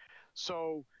previously.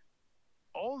 So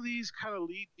all these kind of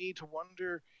lead me to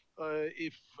wonder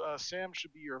if Sam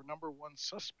should be your number one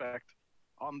suspect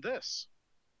on this.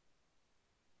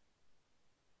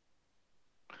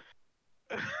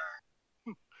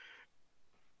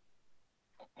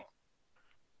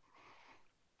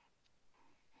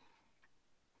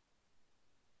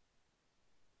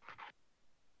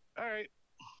 All right.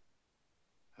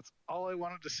 That's all I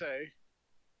wanted to say.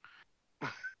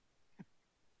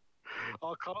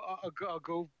 I'll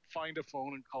go find a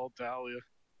phone and call Dahlia.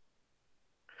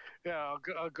 Yeah,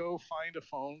 I'll go find a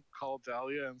phone, call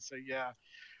Dahlia, and say, yeah,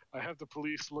 I have the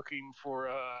police looking for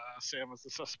Sam as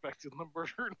the suspect in the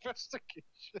murder investigation.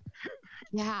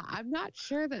 Yeah, I'm not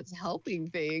sure that's helping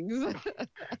things.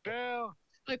 Well,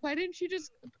 like, why didn't you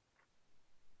just?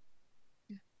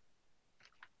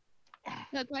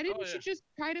 Like, why didn't you just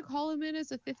try to call him in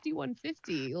as a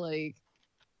 5150? Like,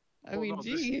 I Well, mean, no,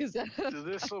 geez.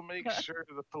 this will make sure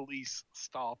the police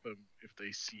stop him if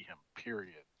they see him.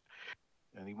 Period.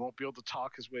 And he won't be able to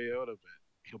talk his way out of it.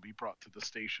 He'll be brought to the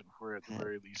station for, at the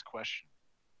very least, questioned.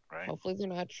 Right? Hopefully they're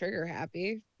not trigger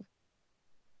happy.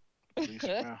 At least,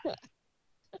 yeah.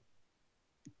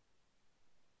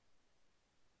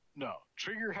 No,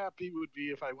 trigger happy would be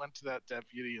if I went to that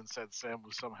deputy and said Sam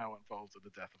was somehow involved in the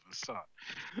death of his son.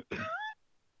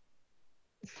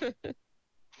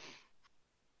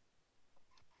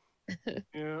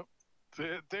 Yeah,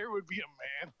 there would be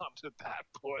a manhunt at that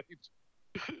point.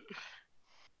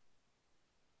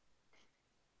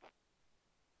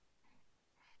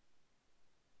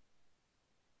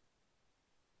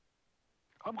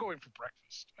 I'm going for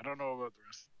breakfast. I don't know about the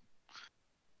rest.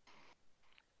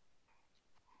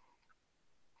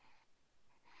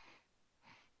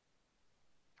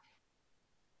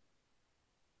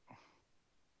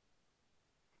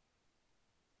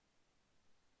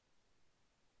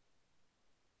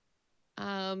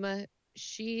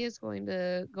 She is going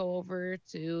to go over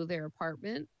to their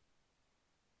apartment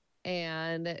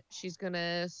and she's going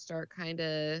to start kind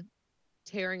of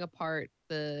tearing apart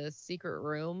the secret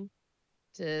room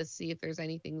to see if there's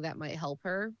anything that might help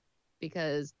her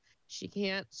because she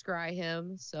can't scry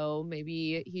him. So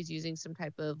maybe he's using some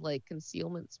type of like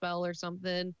concealment spell or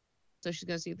something. So she's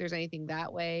going to see if there's anything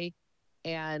that way.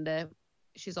 And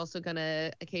she's also going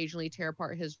to occasionally tear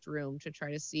apart his room to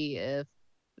try to see if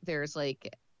there's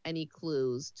like any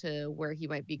clues to where he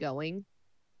might be going.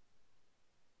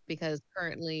 Because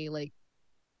currently, like,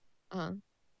 uh,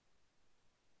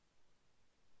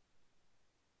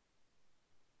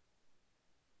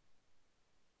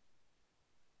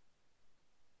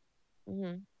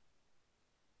 mhm.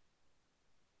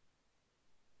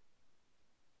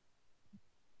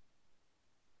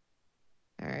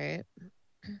 All right.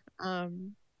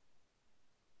 Um,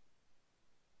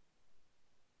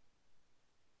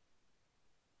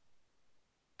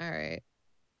 all right.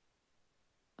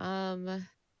 Um,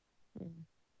 hmm.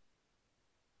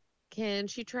 Can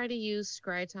she try to use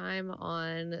scry time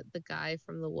on the guy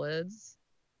from the woods?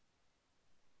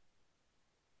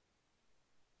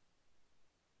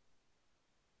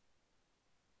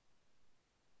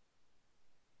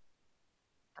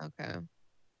 Okay.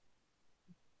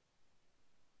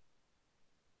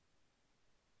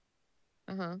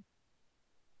 Uh-huh.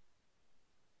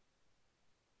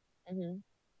 Mm-hmm.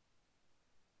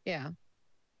 Yeah.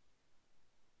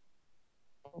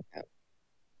 Okay.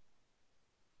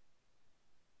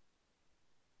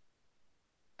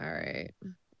 All right.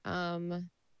 Um,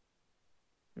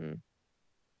 hmm.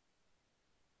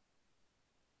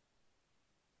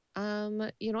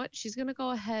 You know what? She's gonna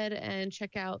go ahead and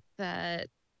check out that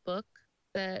book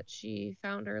that she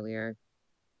found earlier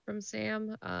from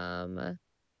Sam.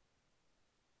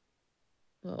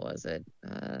 What was it?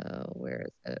 Where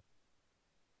is it?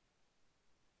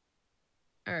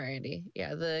 Alrighty.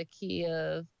 Yeah, the Key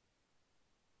of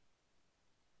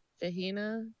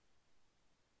Gehenna.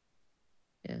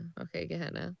 Yeah, okay,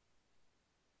 Gehenna.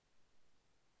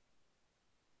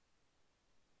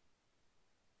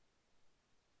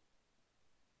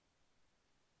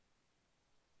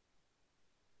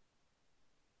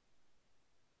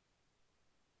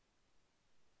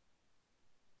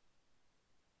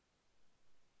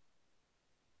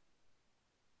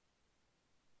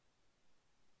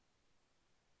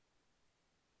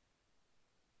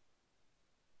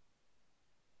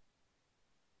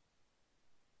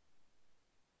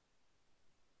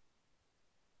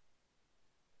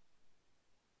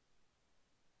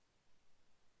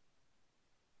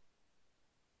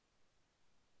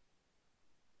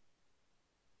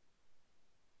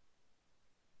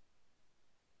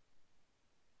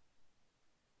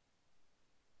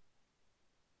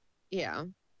 Yeah.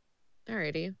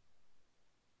 Alrighty.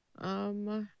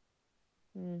 Um,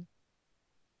 hmm,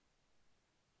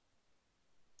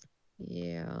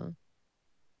 yeah.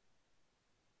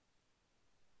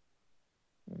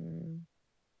 mm,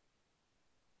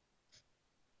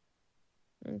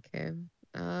 okay.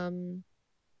 Um,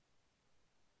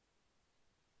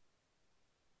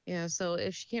 yeah, so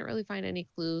if she can't really find any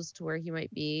clues to where he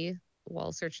might be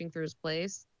while searching through his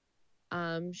place,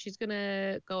 she's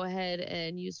gonna go ahead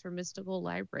and use her mystical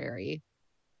library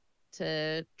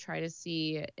to try to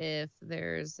see if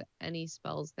there's any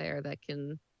spells there that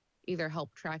can either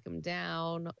help track him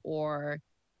down or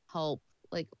help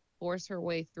like force her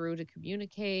way through to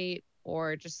communicate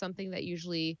or just something that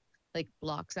usually like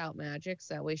blocks out magic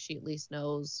so that way she at least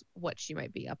knows what she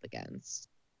might be up against.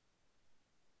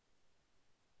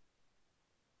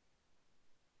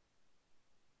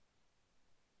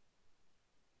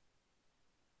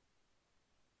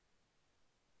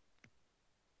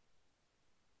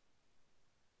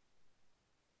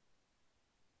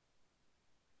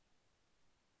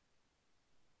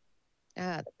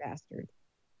 Ah, the bastard.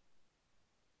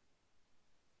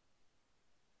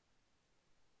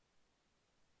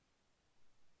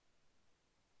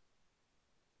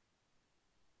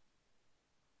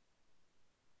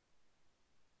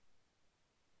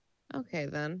 Okay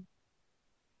then.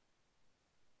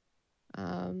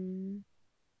 Um.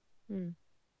 Hmm.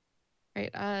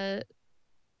 Right.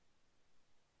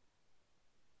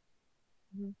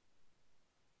 Mhm.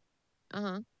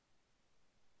 Uh-huh.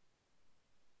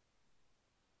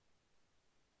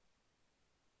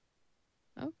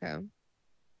 Okay.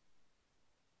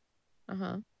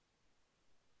 Uh-huh.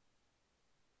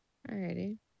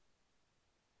 Alrighty.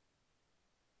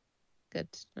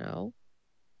 Good to know.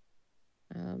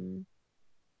 Um.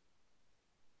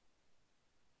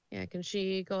 Yeah. Can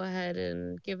she go ahead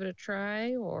and give it a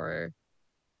try, or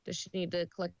does she need to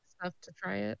collect stuff to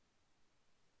try it?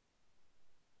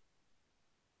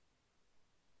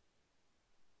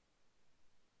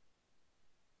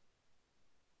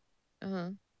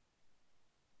 Uh-huh.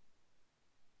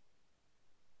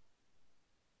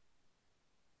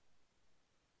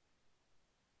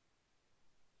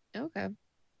 Okay.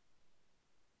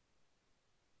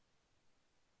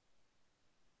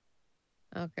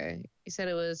 Okay. You said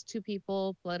it was two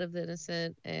people, blood of the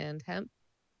innocent, and hemp.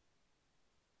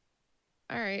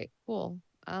 All right. Cool.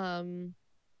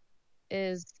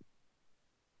 Is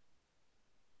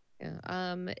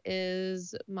Yeah.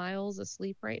 Is Miles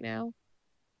asleep right now?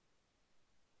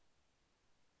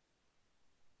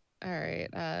 All right.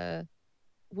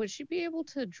 Would she be able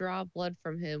to draw blood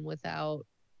from him without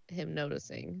him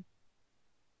noticing?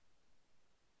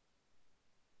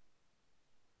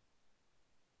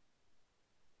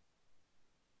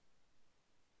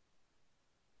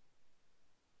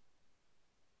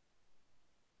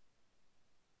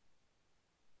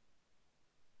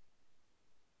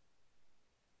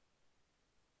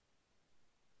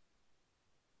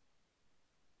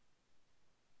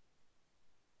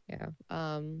 Yeah.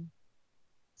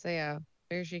 So yeah,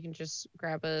 maybe she can just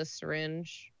grab a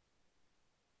syringe.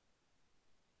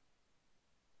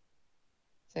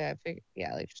 So yeah,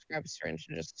 yeah, like just grab a syringe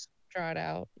and just draw it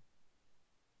out.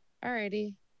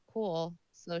 Alrighty, cool.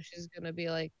 So she's gonna be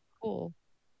like, cool.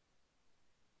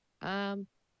 Um,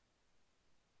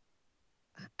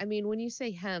 I mean, when you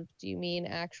say hemp, do you mean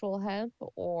actual hemp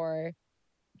or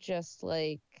just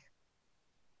like,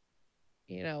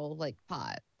 like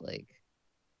pot? Like,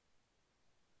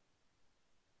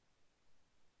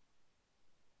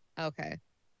 okay.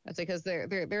 That's because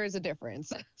there is a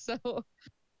difference. So,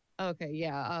 okay,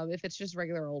 yeah. If it's just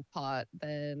regular old pot,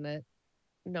 then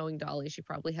knowing Dolly, she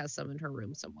probably has some in her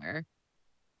room somewhere.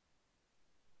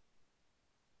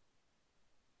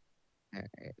 All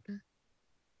right.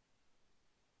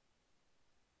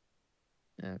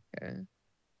 Okay.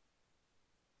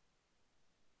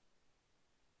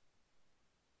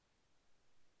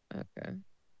 Okay.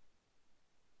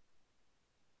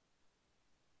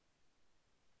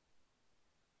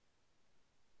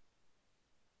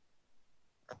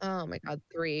 Oh my God,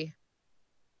 three.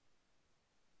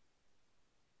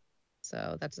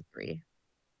 So that's a three.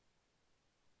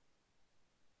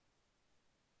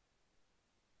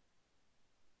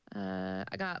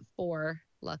 I got four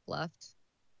luck left.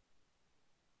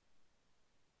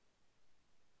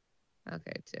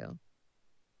 Okay, two.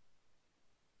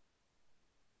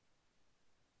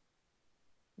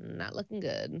 Not looking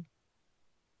good.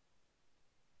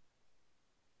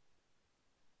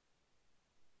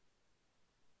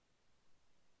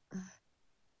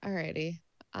 Alrighty.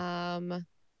 Um,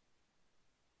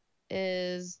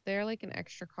 is there like an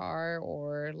extra car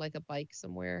or like a bike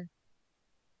somewhere?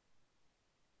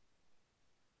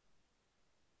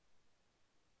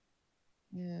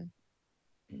 Yeah.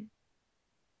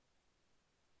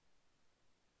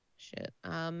 Shit.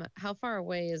 How far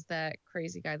away is that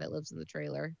crazy guy that lives in the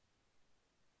trailer?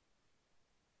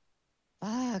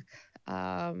 Fuck.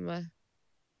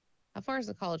 How far is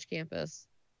the college campus?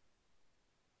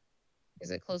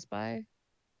 Is it close by?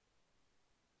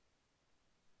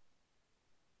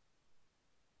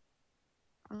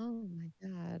 Oh my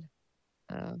God.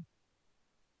 Oh,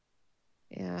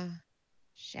 yeah.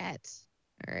 Shit.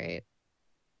 All right.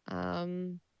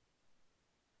 Um,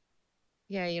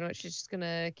 yeah, you know what? She's just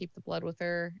gonna keep the blood with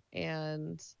her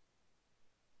and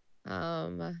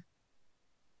um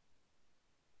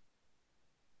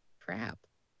crap.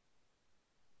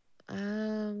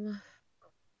 Um,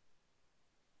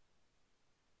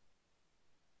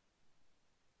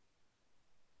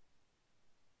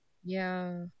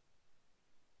 yeah.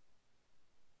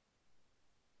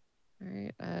 All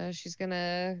right. She's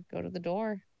gonna go to the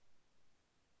door.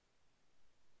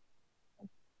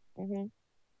 Hmm.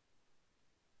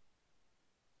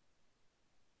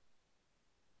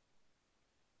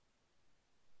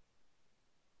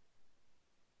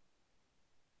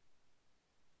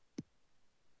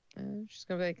 She's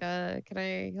gonna be like, can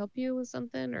I help you with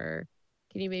something, or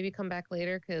can you maybe come back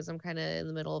later? Because I'm kind of in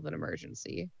the middle of an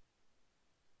emergency.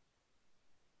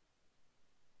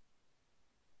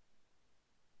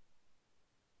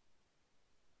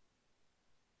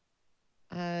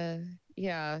 Uh,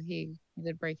 yeah, he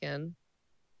did break in.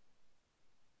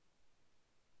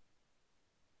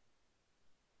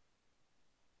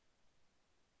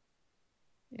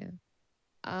 Yeah.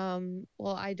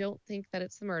 Well, I don't think that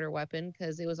it's the murder weapon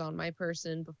because it was on my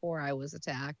person before I was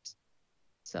attacked.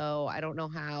 So I don't know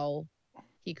how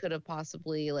he could have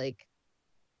possibly like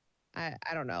I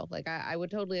don't know. Like I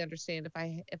would totally understand if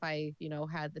I,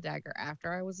 had the dagger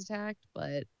after I was attacked,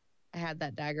 but I had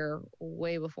that dagger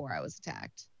way before I was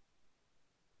attacked.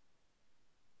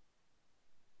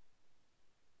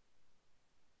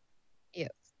 Yes.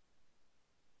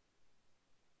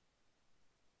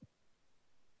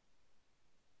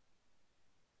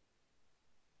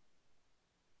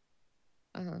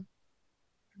 Uh-huh.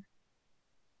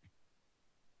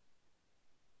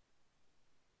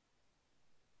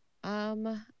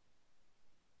 Um,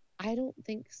 I don't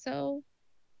think so.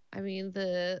 I mean,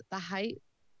 the height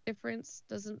difference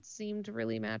doesn't seem to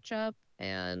really match up,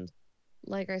 and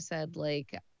like I said,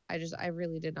 like I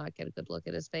really did not get a good look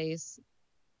at his face.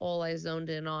 All I zoned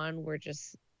in on were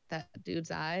just that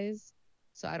dude's eyes.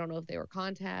 So I don't know if they were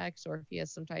contacts or if he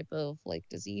has some type of like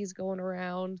disease going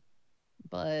around.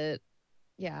 But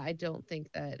yeah, I don't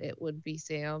think that it would be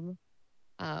Sam.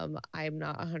 I'm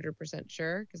not 100%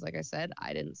 sure because, like I said,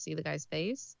 I didn't see the guy's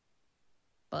face.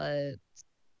 But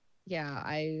yeah,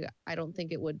 I don't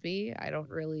think it would be. I don't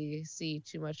really see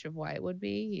too much of why it would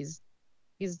be.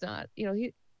 He's not,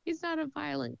 he's not a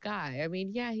violent guy. I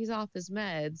mean, yeah, he's off his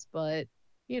meds, but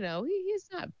he's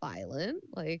not violent.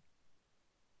 Like,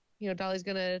 Dolly's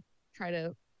gonna try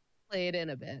to play it in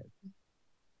a bit.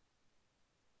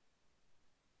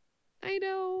 I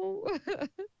know,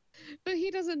 but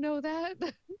he doesn't know that.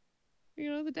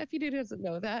 The deputy doesn't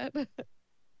know that.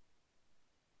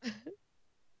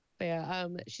 But yeah,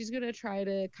 she's gonna try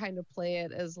to kind of play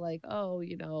it as like, oh,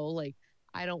 like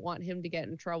I don't want him to get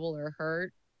in trouble or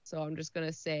hurt, so I'm just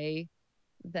gonna say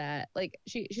that like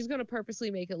she's gonna purposely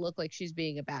make it look like she's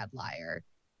being a bad liar,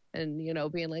 and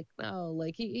being like, no,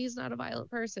 like he's not a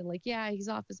violent person. Like, yeah, he's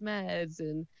off his meds,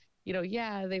 and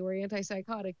yeah, they were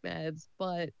antipsychotic meds,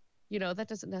 but that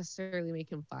doesn't necessarily make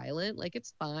him violent. Like,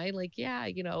 it's fine. Like, yeah,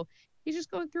 he's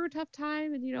just going through a tough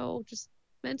time, and just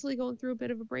mentally going through a bit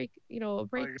of a My God,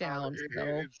 breakdown.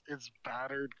 So it's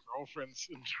battered girlfriend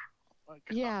syndrome. My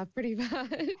God, yeah, pretty much.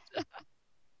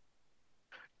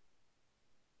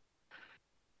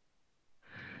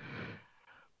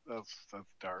 that's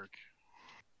dark.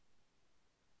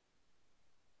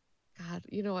 God,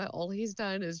 you know what? All he's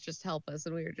done is just help us,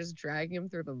 and we are just dragging him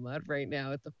through the mud right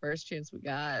now at the first chance we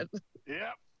got.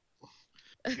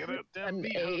 Yep, get out them An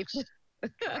meat H. hooks,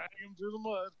 drag him through the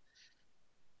mud.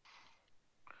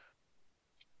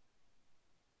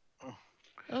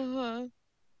 Uh-huh.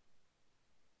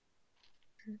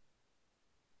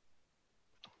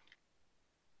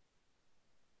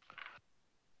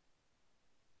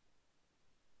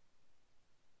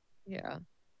 Yeah.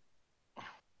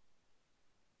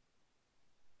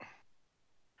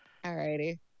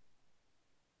 Alrighty.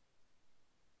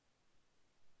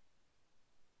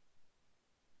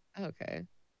 Okay.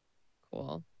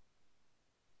 Cool.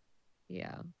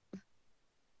 Yeah.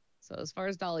 So as far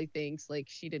as Dolly thinks, like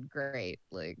she did great.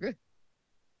 Like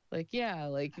like yeah,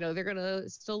 like they're gonna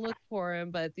still look for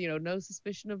him, but no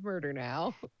suspicion of murder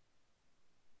now.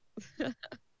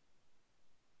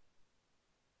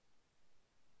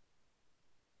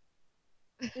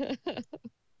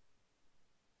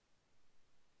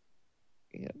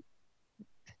 Yep.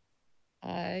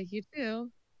 You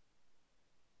too.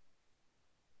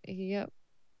 Yep.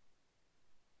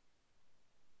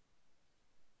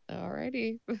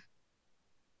 Alrighty.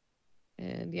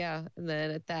 And yeah, and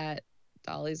then at that,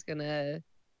 Dolly's gonna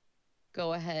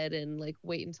go ahead and like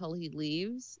wait until he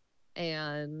leaves,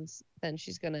 and then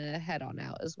she's gonna head on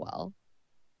out as well.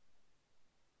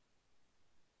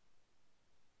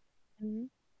 Mhm.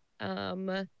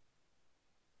 Um,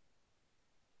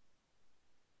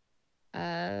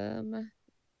 um,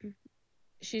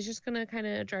 she's just gonna kind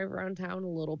of drive around town a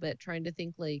little bit, trying to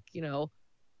think like,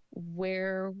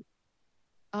 where.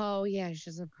 Oh yeah, she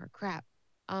doesn't have a car. Crap.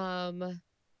 Um,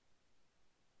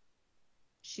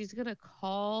 she's gonna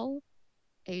call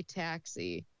a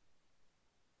taxi,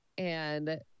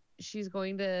 and she's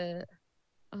going to.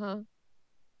 Uh-huh.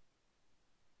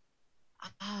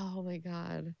 Oh my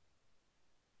God.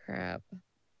 Crap.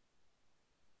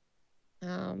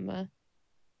 Um,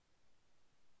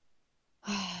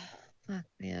 fuck,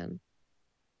 man.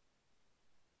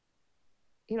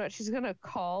 you know what? She's gonna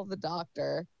call the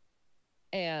doctor,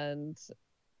 and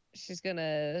she's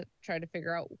gonna try to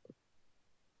figure out.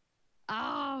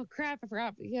 Oh crap! I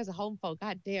forgot he has a home phone.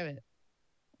 God damn it!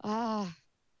 Ah,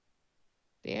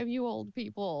 damn you old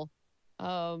people.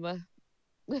 Um,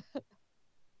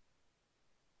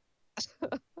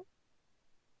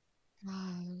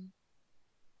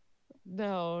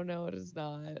 no, no, it is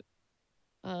not.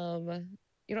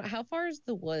 You know, how far is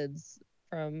the woods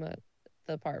from the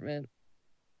apartment?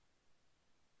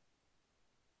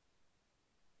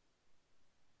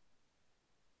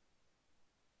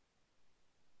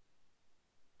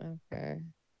 Okay,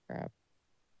 crap.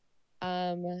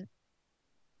 Um,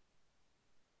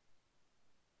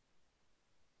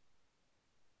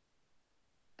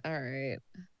 all right.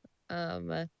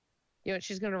 You know,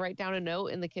 she's gonna write down a note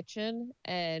in the kitchen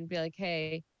and be like,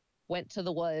 "Hey, went to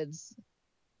the woods,"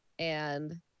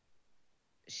 and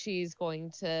she's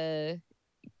going to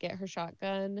get her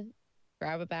shotgun,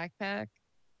 grab a backpack,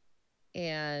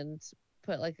 and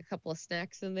put like a couple of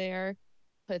snacks in there.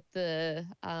 Put the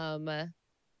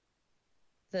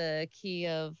key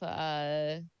of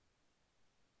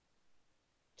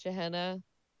Gehenna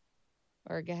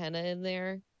or Gehenna in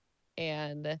there,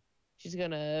 and she's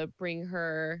gonna bring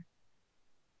her.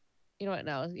 You know what?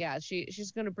 No, yeah,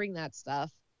 she's gonna bring that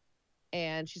stuff,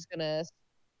 and she's gonna.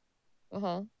 Uh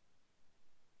huh.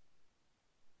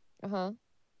 Uh huh.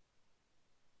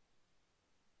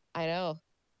 I know.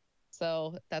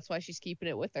 So that's why she's keeping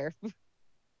it with her.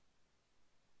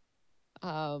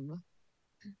 um,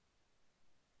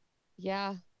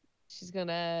 yeah, she's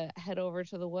gonna head over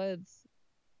to the woods.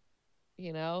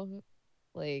 You know,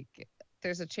 like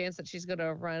there's a chance that she's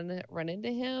gonna run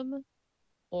into him,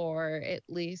 or at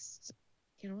least,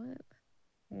 you know what?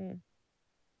 Hmm.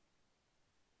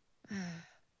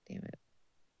 Damn it.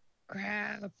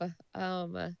 Crap.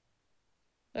 Um,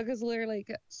 because literally,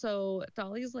 like, so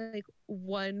Dolly's like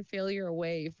one failure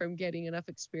away from getting enough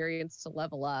experience to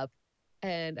level up.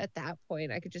 And at that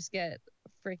point, I could just get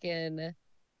freaking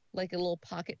like a little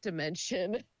pocket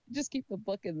dimension. Just keep the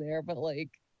book in there, but like,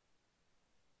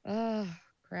 ah,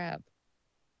 crap.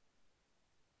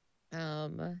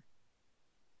 Um,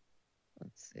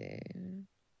 let's see.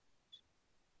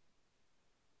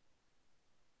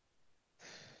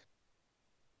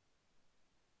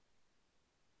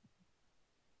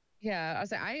 Yeah,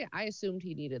 I assumed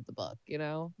he needed the book, you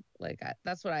know? Like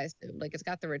that's what I assumed. Like it's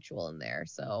got the ritual in there,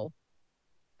 so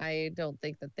I don't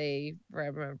think that they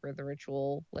remember the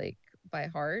ritual like by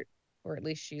heart, or at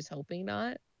least she's hoping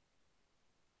not.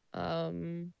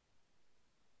 Um,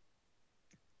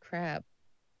 crap.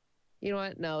 You know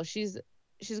what? No, she's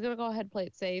gonna go ahead and play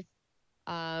it safe.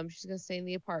 She's gonna stay in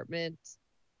the apartment,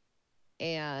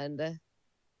 and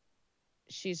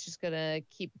she's just gonna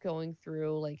keep going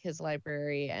through like his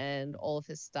library and all of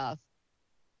his stuff,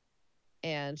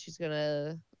 and she's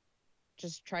gonna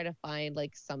just try to find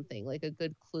like something, like a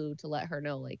good clue to let her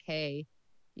know, like, hey,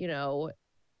 you know,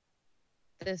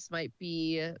 this might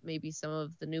be maybe some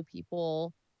of the new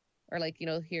people, or like, you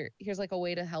know, here's like a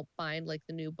way to help find like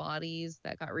the new bodies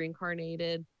that got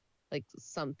reincarnated, like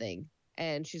something.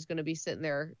 And she's gonna be sitting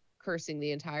there cursing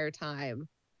the entire time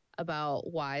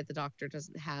about why the doctor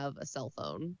doesn't have a cell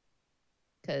phone.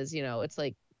 Because, you know, it's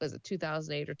like, was it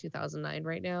 2008 or 2009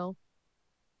 right now?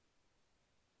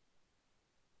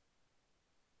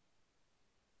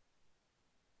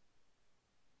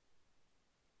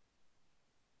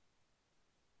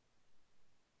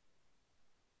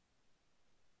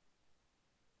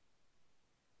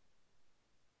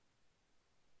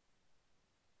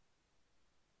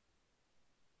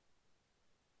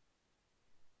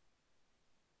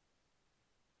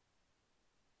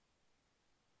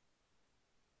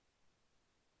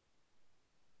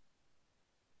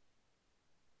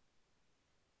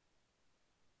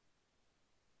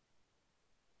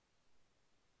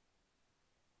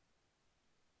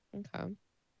 Okay.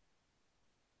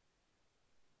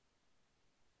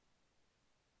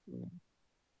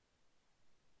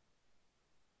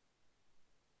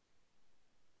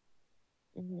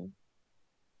 Mm-hmm.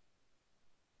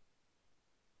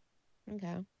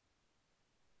 Okay.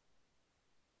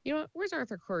 You know what? Where's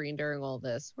Arthur Corrine during all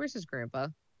this? Where's his grandpa?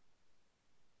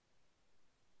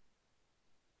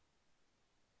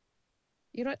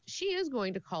 You know what? She is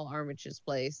going to call Armitage's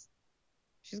place.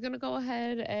 She's going to go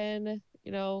ahead and,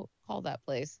 you know, call that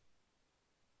place.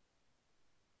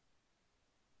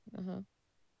 Uh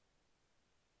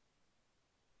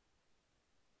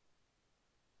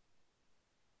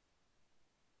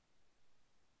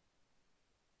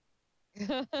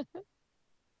huh.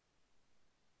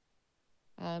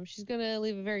 She's going to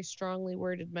leave a very strongly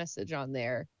worded message on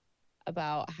there.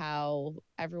 about how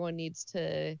everyone needs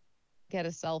to get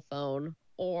a cell phone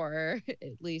or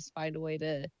at least find a way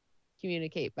to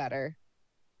communicate better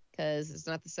because it's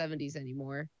not the 70s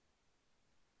anymore.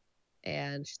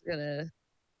 And she's gonna.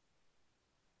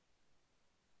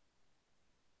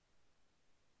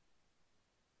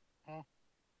 Hmm.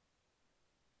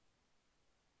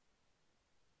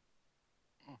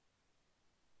 Hmm.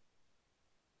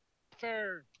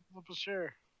 Fair. Flip a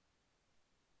share.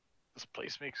 This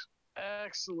place makes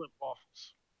excellent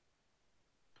waffles.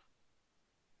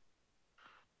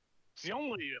 It's the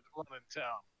only one in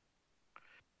town.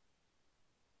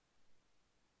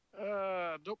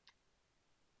 Nope.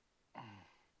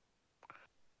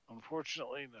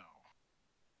 Unfortunately, no.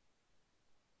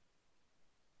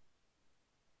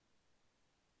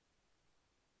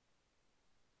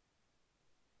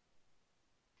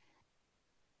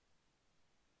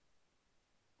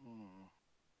 Hmm.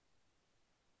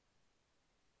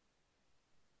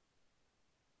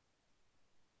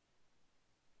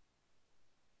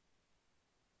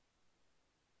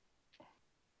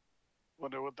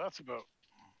 Wonder what that's about.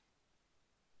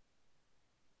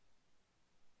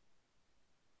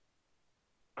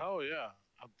 Oh yeah,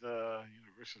 at the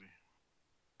university.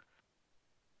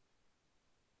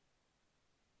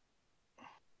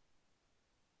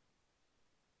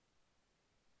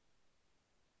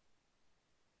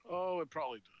 Oh, it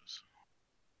probably does.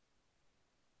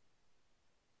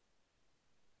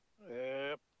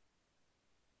 Yep.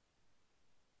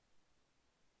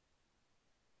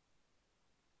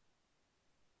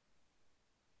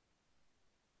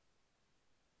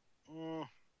 Mm,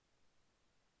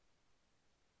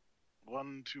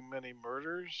 one too many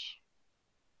murders.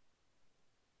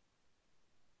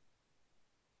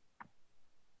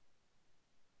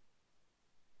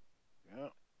 Yeah.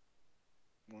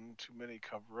 One too many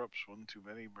cover-ups. One too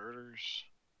many murders.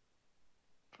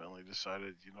 Finally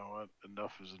decided, you know what?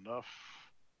 Enough is enough.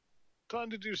 Time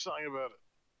to do something about it.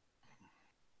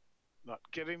 Not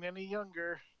getting any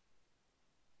younger.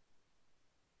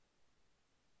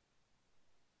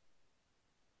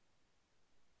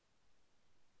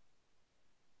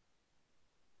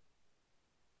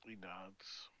 He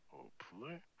nods.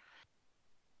 Hopefully.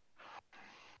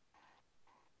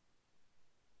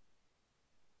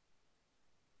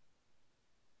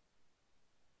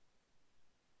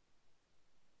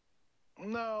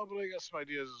 No, but I got some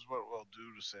ideas as what we'll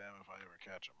do to Sam if I ever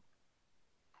catch him.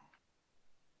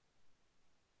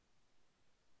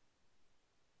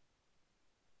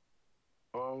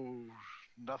 Oh,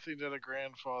 nothing that a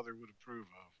grandfather would approve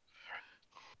of.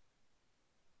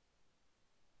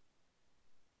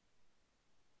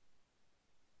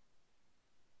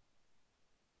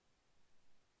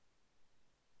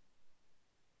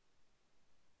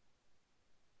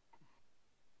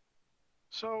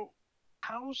 So,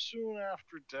 how soon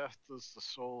after death does the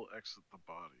soul exit the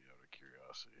body? Out of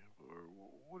curiosity, or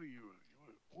what do you?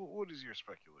 What is your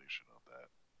speculation on that?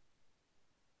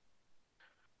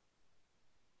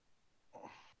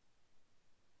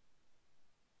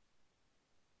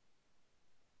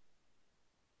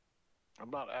 I'm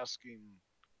not asking.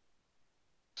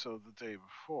 So the day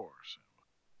before, Sam.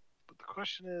 But the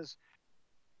question is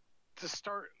to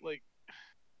start. Like,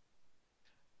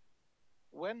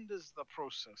 when does the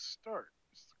process start?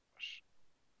 Is the question.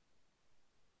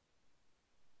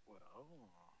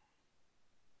 Well,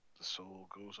 the soul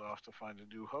goes off to find a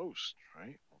new host,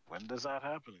 right? When does that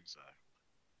happen exactly?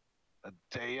 A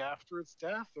day after its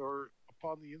death, or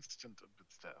upon the instant of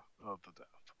its death, of the death?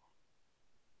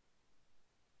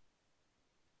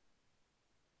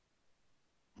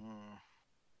 Mm.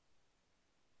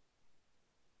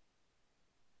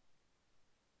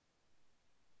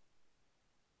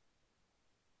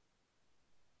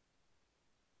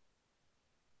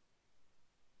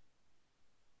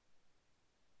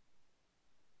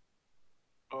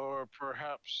 Or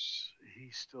perhaps he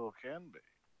still can be.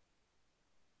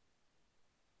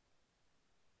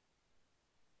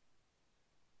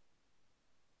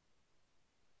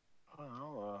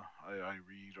 Well, I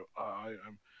read.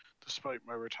 Despite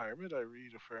my retirement, I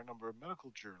read a fair number of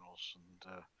medical journals,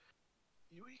 and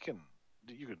we can,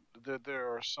 you can. There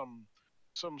are some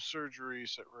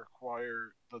surgeries that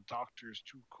require the doctors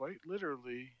to quite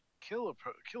literally kill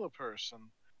a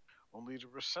person, only to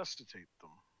resuscitate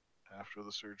them after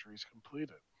the surgery is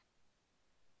completed.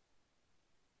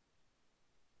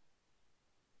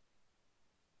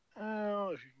 Well,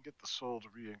 if you can get the soul to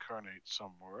reincarnate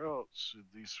somewhere else, at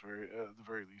the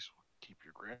very least, will keep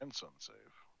your grandson safe.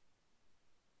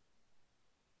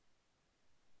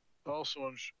 Also,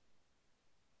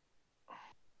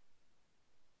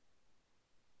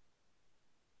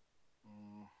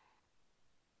 mm,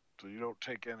 So you don't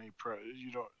take any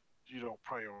you don't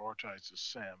prioritize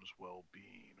Sam's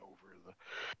well-being over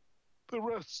the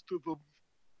rest of them.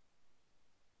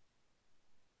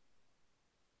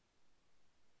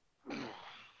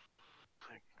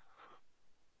 Think.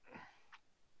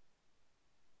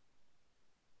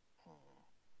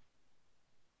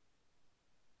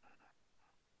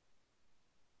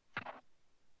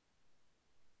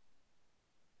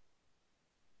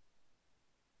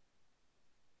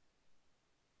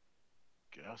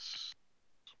 Guess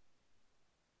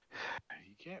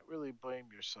you can't really blame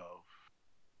yourself.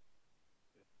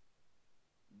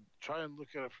 Try and look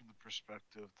at it from the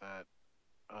perspective that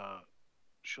uh,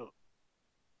 she'll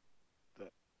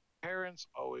that parents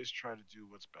always try to do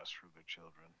what's best for their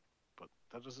children, but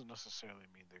that doesn't necessarily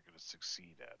mean they're going to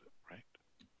succeed at it, right?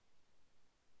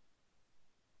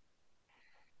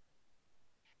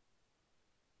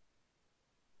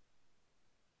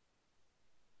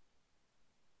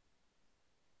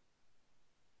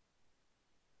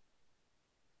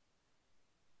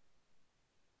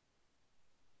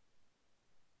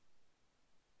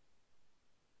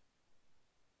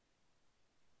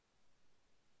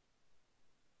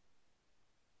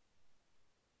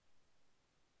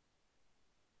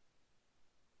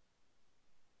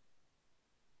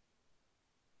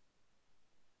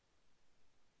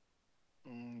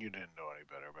 You didn't know any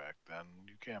better back then.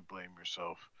 You can't blame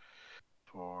yourself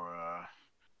for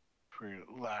for your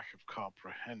lack of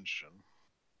comprehension.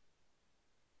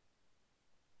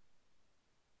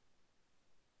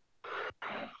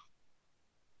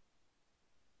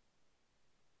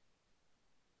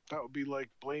 That would be like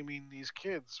blaming these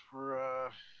kids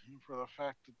for the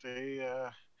fact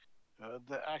that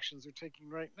the actions they're taking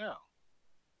right now.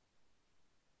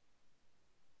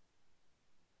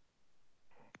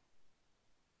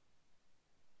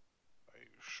 Are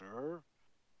you sure?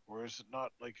 Or is it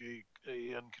not like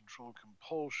a uncontrolled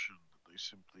compulsion that they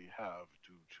simply have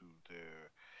due to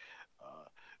their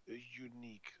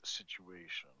unique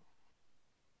situation?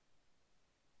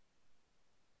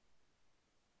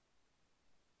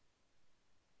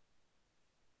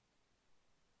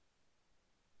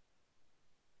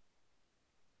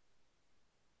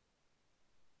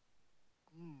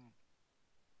 Hmm.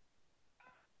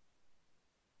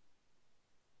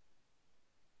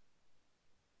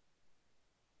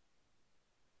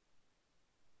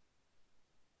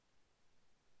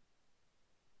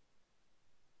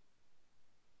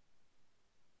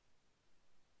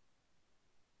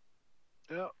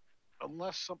 Yeah,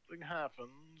 unless something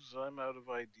happens, I'm out of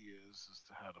ideas as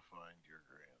to how to find your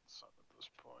grandson at this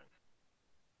point.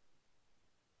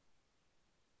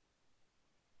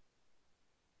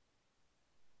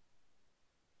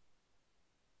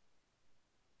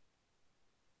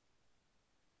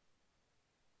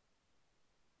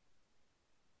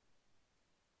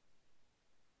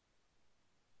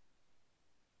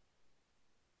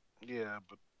 Yeah,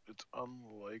 but it's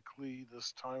unlikely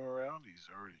this time around. He's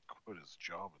already quit his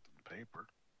job at the paper.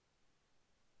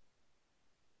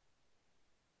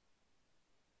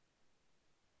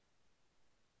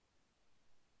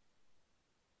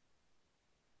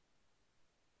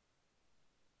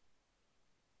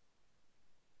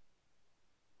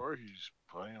 Or he's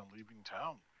planning on leaving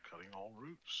town, cutting all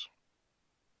routes.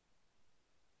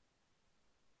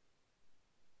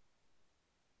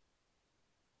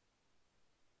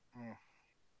 Hmm.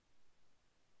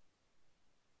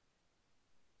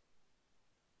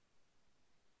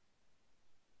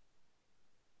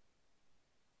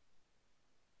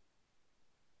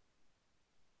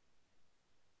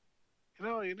 You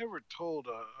know, you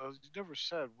never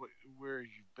said where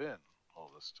you've been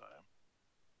all this time.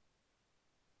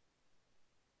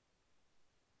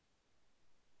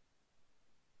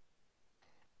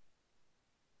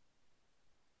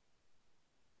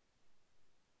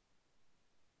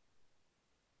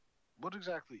 What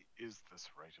exactly is this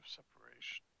rite of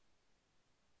separation?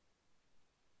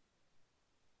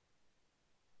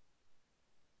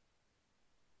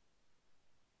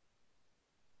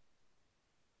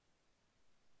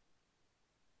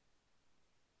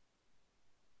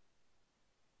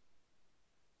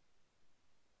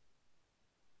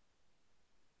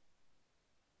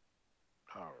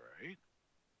 All right.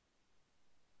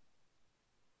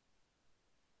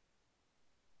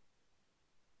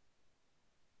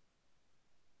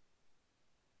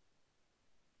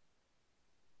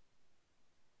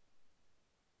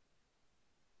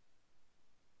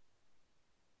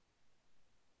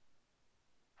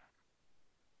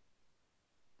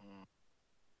 Hmm.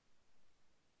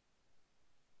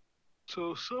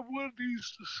 So someone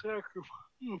needs to sacrifice.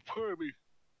 Oh, pardon me.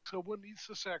 Someone needs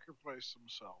to sacrifice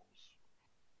themselves.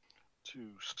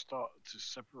 to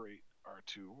separate our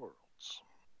two worlds.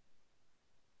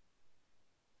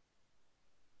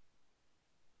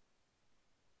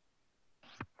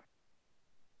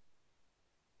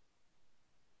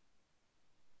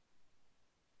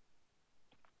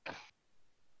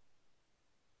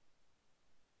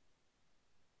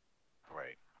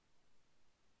 Right.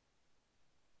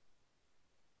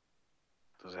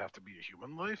 Does it have to be a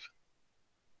human life?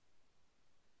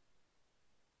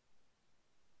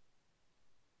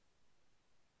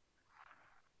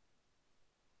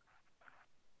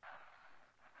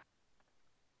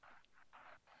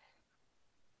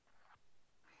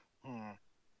 Hmm.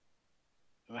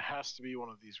 And it has to be one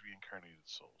of these reincarnated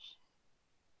souls.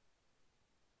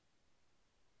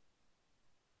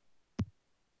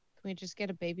 Can we just get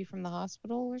a baby from the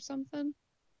hospital or something?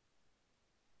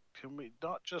 Can we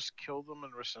not just kill them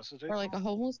and resuscitate Or like them? a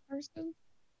homeless person?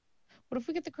 What if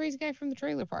we get the crazy guy from the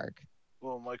trailer park?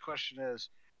 Well, my question is,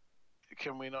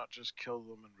 can we not just kill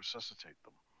them and resuscitate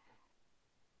them?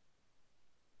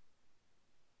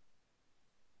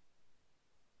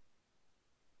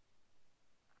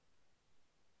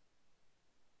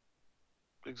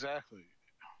 Exactly.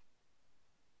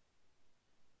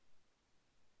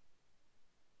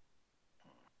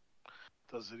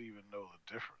 Does it even know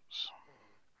the difference?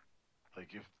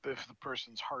 Like if the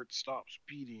person's heart stops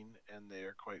beating and they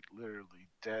are quite literally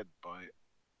dead by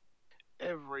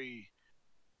every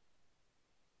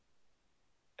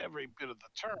every bit of the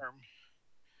term,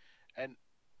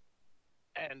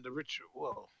 and the ritual.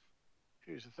 Well,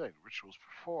 here's the thing: ritual's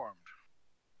performed,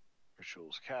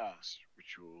 ritual's cast,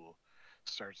 ritual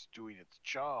starts doing its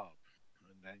job,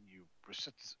 and then you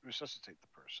resuscitate the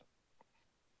person.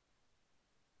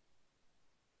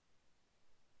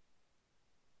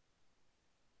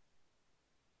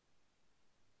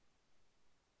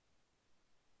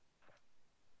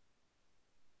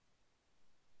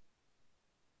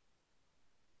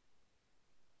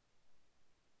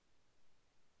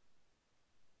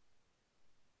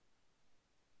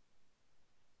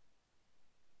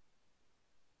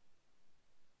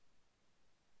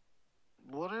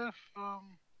 What if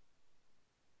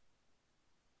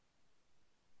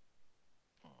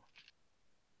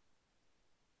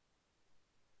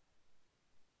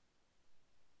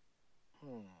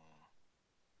hmm,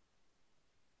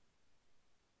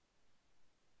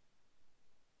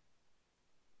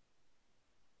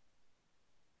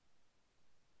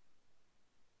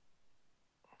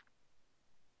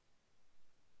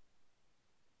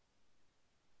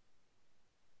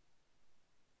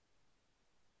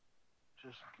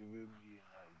 just giving me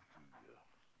an idea,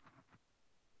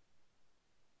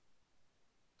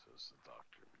 says the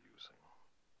doctor musing.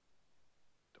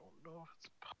 Don't know if it's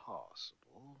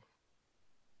possible,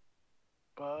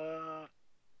 but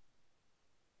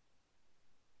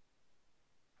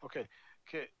okay.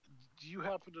 Okay, do you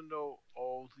happen to know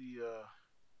all the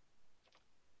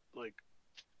like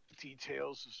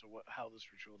details as to what how this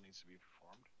ritual needs to be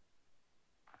performed?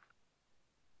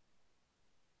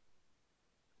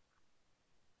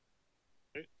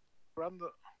 Right? Run the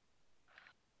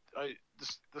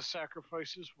the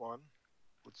sacrifice is one.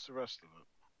 What's the rest of it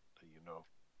that you know?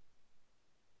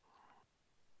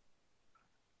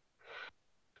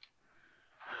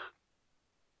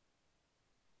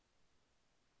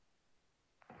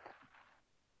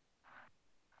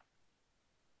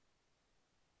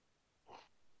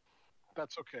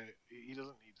 That's okay. He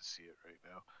doesn't need to see it right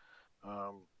now.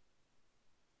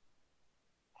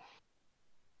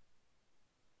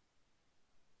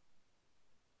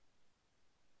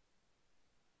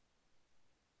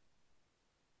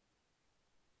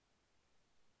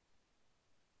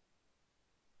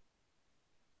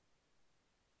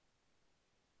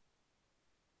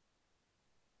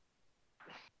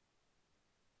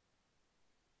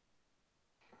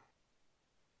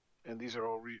 And these are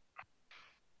all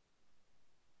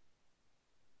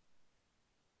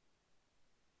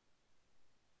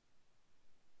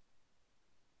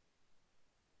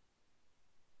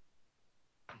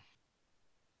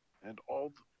and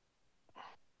all.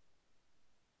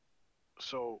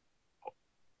 So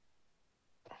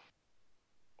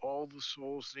all the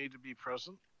souls need to be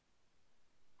present.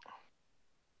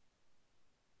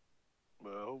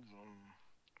 Well,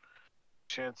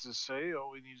 chances say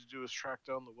all we need to do is track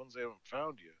down the ones they haven't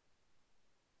found yet.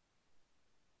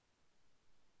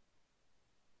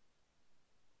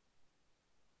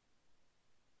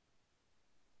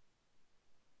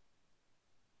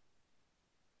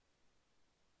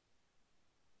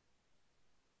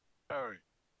 All right.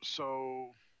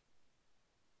 So,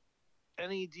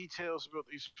 any details about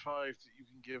these five that you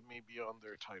can give me beyond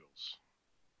their titles?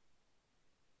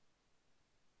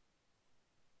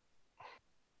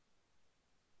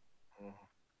 Mhm.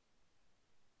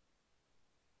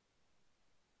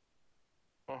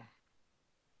 Mhm.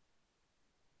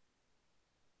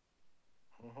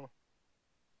 Mhm.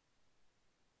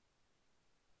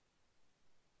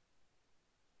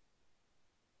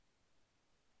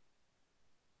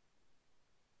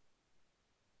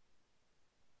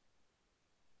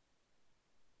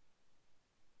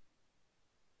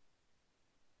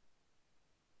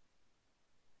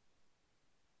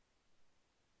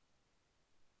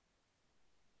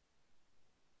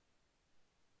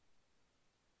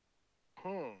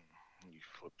 Hmm. He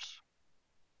flips.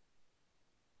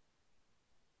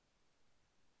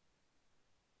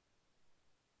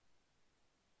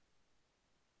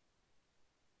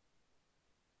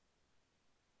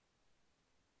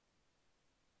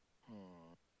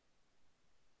 Hmm.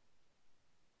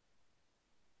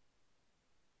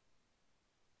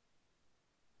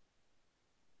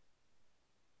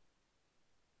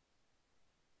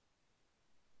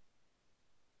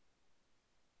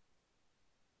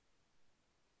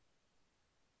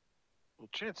 Well,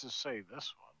 chances say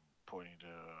this one, pointing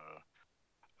to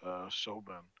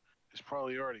Soben, is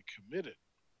probably already committed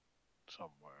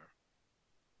somewhere.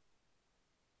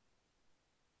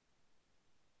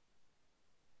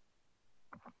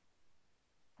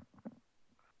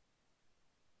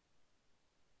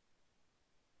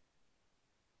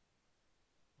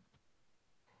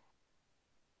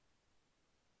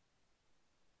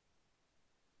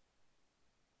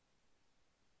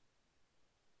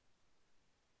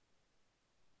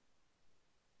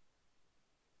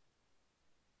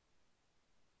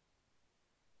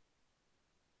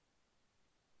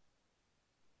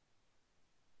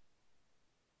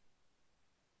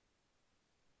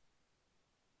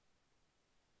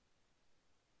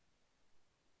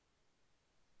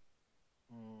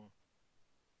 Hmm.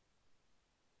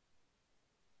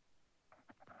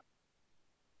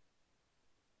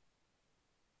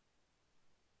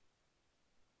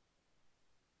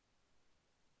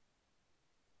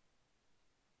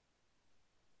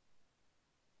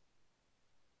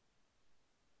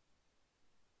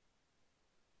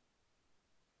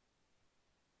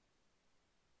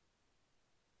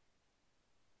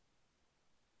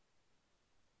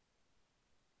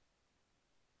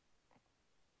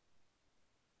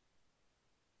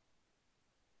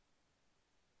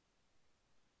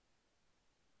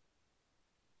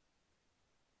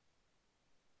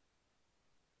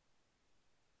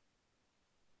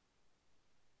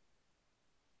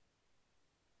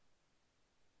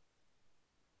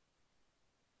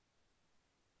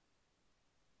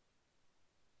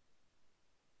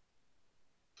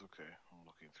 It's okay. I'm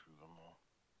looking through them all.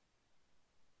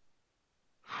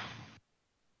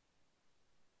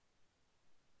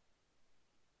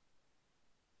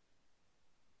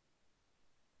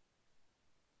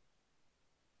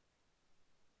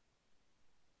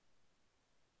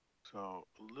 So,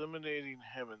 eliminating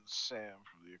him and Sam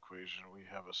from the equation, we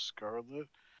have a Scarlet,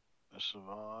 a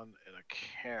Siobhan, and a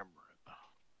Cameron.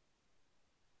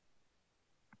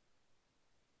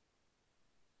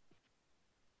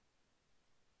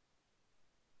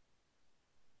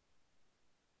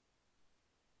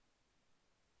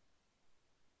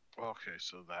 Okay,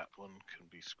 so that one can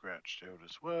be scratched out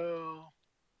as well.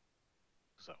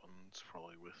 Because that one's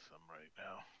probably with them right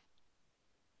now.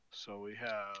 So we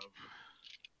have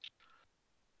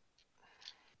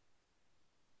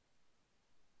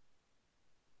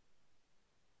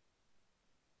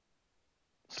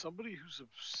somebody who's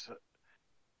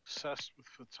obsessed with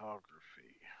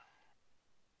photography.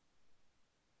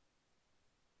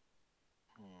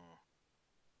 Hmm.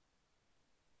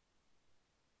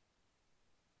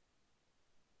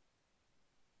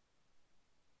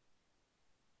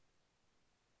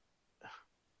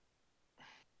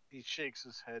 He shakes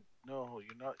his head. No,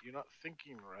 you're not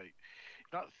thinking right.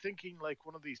 You're not thinking like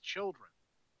one of these children,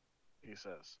 he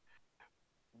says.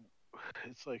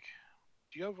 It's like,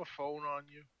 do you have a phone on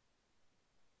you?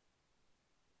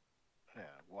 Yeah,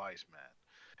 wise man.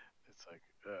 It's like,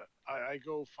 I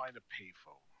go find a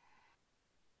payphone.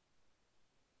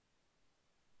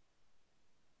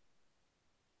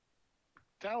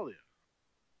 Dahlia.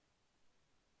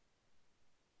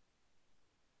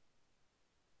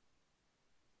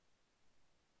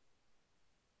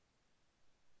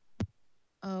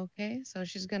 Okay, so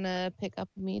she's gonna pick up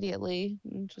immediately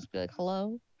and just be like,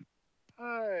 hello.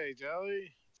 Hi, Dahlia.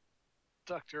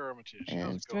 Dr. Armitage.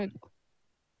 How's And it going? start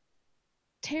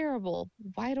terrible.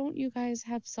 Why don't you guys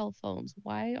have cell phones?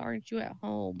 Why aren't you at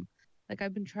home? Like,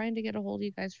 I've been trying to get a hold of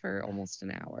you guys for almost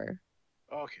an hour.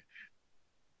 Okay.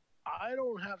 I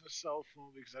don't have a cell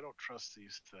phone because I don't trust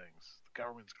these things. The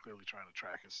government's clearly trying to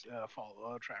track us,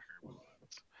 track our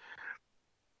movements.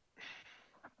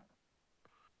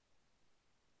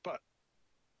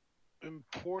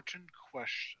 Important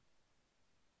question.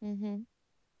 Mm-hmm.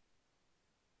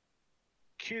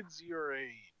 Kids your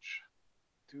age,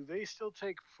 do they still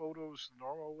take photos the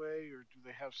normal way, or do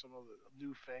they have some other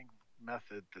newfangled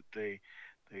method that they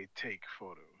take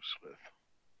photos with?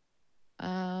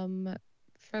 Um,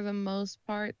 for the most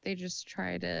part, they just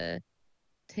try to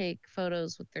take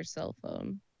photos with their cell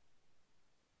phone,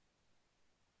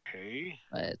 Okay.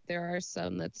 but there are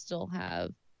some that still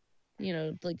have,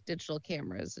 like digital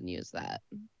cameras and use that.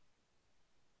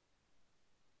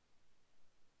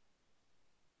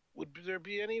 Would there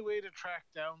be any way to track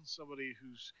down somebody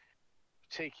who's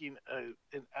taking an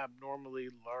abnormally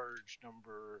large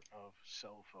number of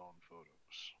cell phone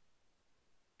photos?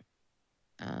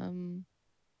 Um,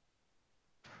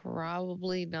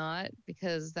 Probably not,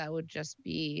 because that would just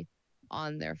be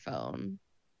on their phone.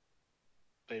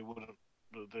 They wouldn't.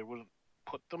 They wouldn't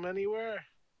put them anywhere.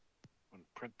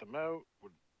 Wouldn't print them out.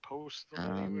 Wouldn't post them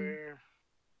Um, anywhere.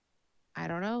 I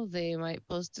don't know. They might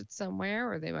post it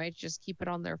somewhere, or they might just keep it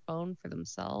on their phone for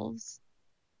themselves.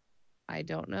 I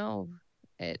don't know.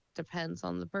 It depends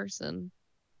on the person.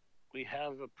 We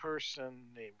have a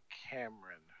person named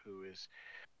Cameron who is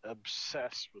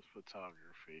obsessed with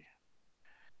photography,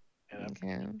 and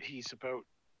Okay. he's about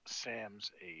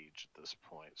Sam's age at this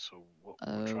point. So what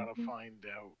we're Uh, trying to find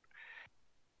out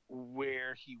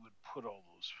where he would put all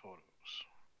those photos.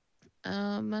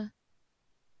 um,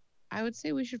 I would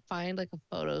say we should find like a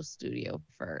photo studio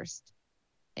first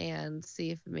and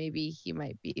see if maybe he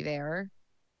might be there,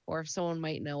 or if someone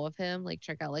might know of him, like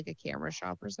check out like a camera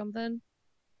shop or something.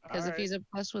 All Because if right, he's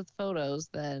obsessed with photos,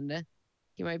 then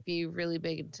he might be really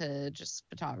big into just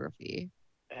photography.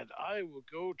 and I will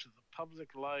go to the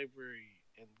public library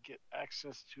and get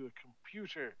access to a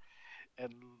computer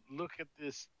and look at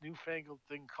this newfangled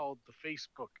thing called the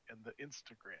Facebook and the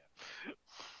Instagram.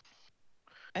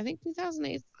 I think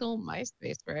 2008 is still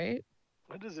MySpace, right?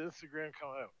 When does Instagram come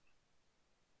out?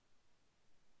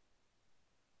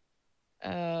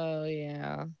 Oh,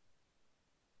 yeah.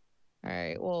 All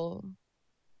right. Well,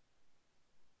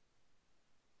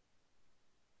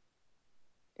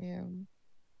 yeah.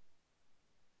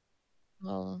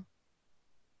 Well,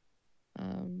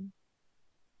 um,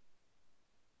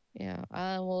 yeah.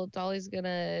 Well, Dolly's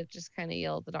gonna just kind of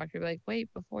yell at the doctor, be like, wait,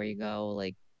 before you go,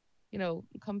 like,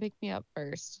 come pick me up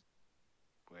first.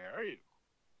 Where are you?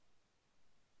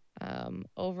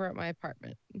 Over at my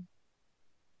apartment.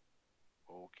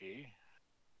 Okay.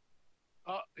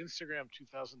 Oh, Instagram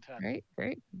 2010. Great,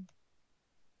 great.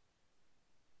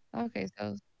 Okay,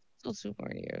 so still 2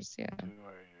 more years. Yeah. 2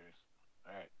 more years.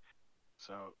 All right.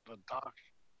 So the doc.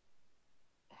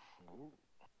 Ooh.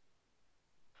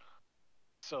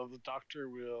 So the doctor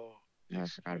will No, I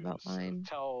forgot about mine.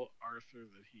 tell Arthur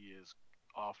that he is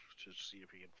off to see if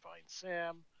he can find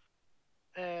Sam,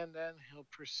 and then he'll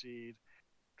proceed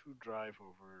to drive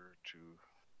over to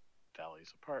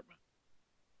Dolly's apartment.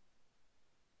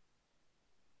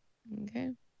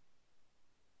 Okay.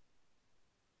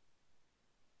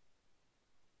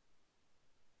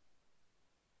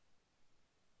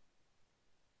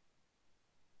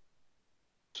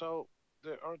 So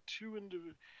there are two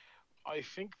individuals. I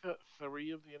think that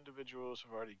three of the individuals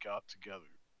have already got together.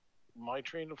 My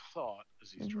train of thought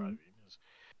as he's Hmm. driving is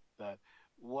that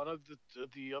one of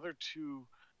the other two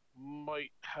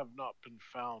might have not been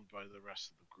found by the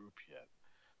rest of the group yet.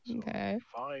 So if we Okay.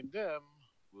 find them,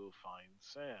 we'll find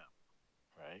Sam,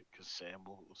 right? Because Sam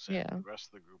and Yeah. the rest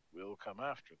of the group will come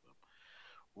after them.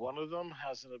 One of them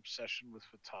has an obsession with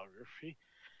photography,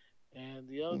 and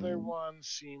the other Mm, one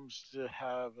seems to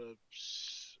have a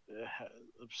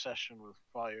obsession with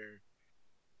fire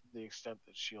to the extent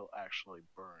that she'll actually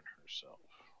burn herself.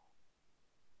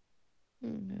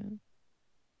 okay.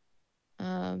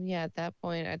 Yeah, at that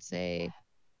point, I'd say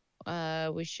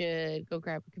we should go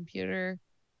grab a computer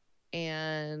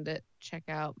and check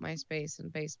out MySpace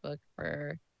and Facebook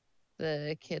for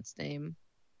the kid's name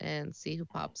and see who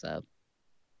pops up.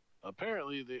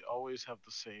 Apparently, they always have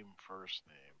the same first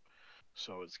name.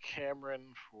 So it's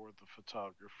Cameron for the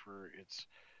photographer. It's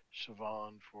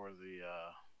Siobhan for the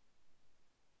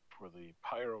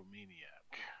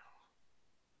pyromaniac.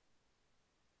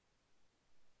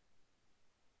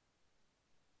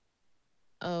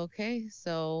 Okay,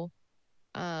 so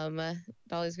um,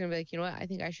 Dolly's gonna be like, you know what? I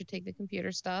think I should take the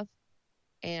computer stuff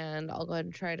and I'll go ahead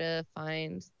and try to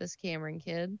find this Cameron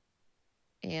kid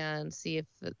and see if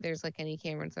there's like any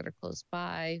Camerons that are close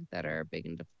by that are big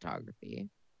into photography.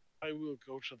 I will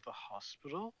go to the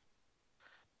hospital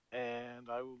and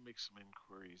I will make some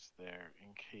inquiries there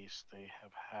in case they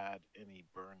have had any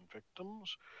burn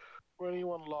victims or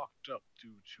anyone locked up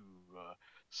due to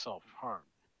self harm.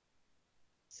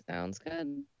 Sounds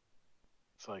good.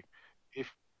 It's like,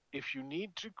 if you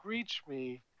need to reach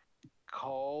me,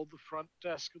 call the front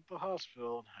desk at the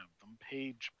hospital and have them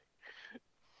page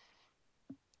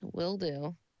me. Will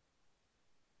do.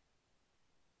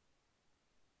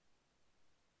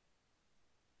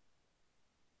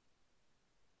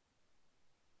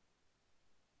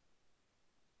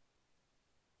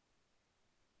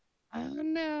 Oh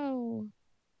no.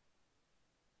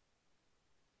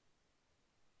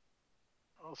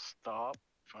 I'll stop,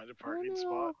 find a Oh parking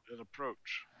spot, no. and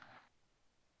approach.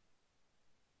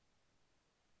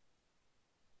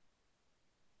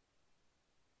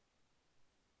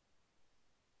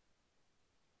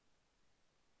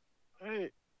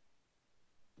 Hey,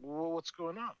 well, what's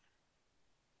going on?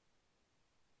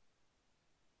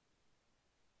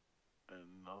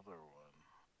 Another one.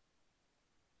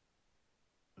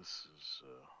 This is,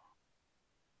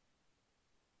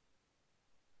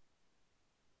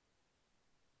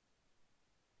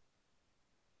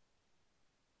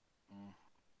 mm,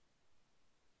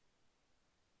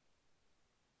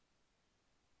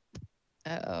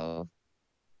 Uh-oh.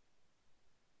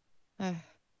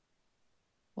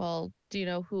 Well, do you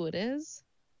know who it is?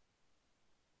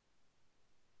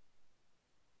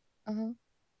 Uh-huh.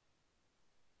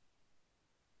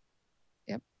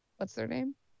 Yep. What's their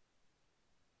name?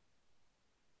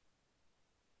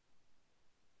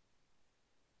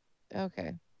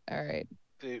 Okay. All right.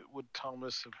 would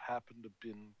Thomas have happened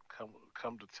to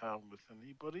come to town with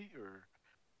anybody, or?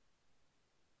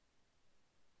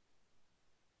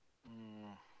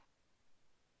 Mm,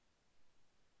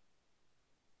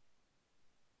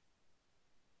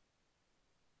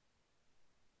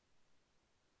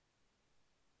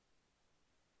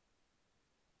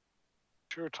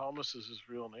 sure, Thomas is his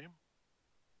real name.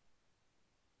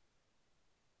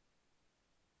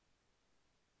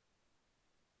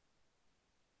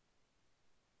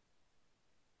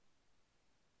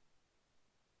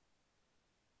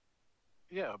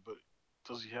 Yeah, but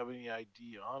does he have any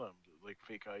ID on him, like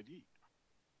fake ID,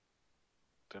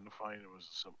 identifying it was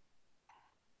some?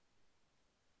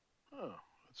 Oh,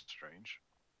 that's strange.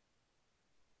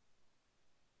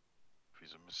 If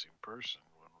he's a missing person,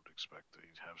 one would expect that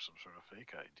he'd have some sort of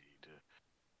fake ID to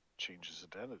change his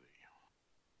identity.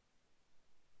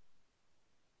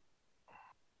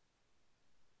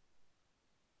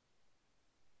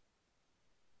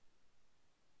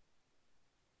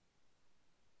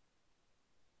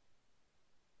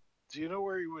 Do you know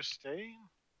where he was staying?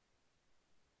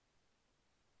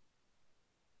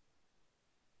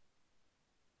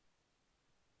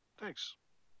 Thanks.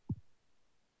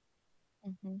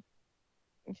 Mm-hmm.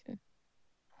 Okay.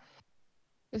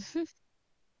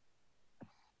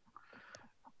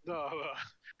 No,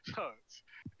 no,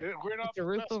 we're not It's a the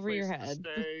roof best over your place to head.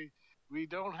 stay. We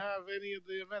don't have any of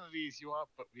the amenities you want,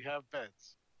 but we have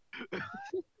beds.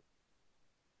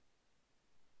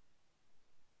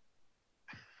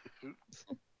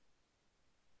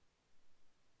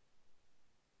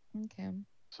 Okay.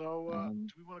 So, Um,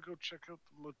 do we want to go check out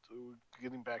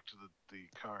getting back to the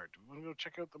car? Do we want to go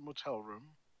check out the motel room,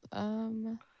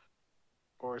 um,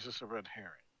 or is this a red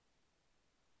herring?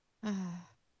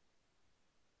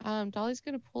 Dolly's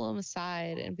gonna pull him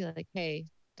aside and be like, "Hey,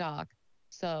 Doc.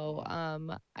 So,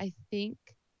 I think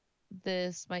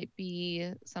this might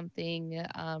be something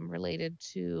related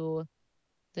to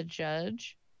the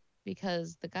judge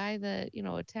because the guy that,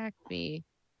 attacked me,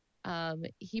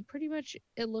 he pretty much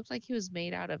it looked like he was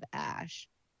made out of ash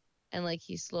and like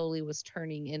he slowly was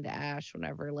turning into ash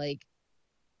whenever like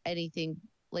anything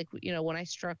like when I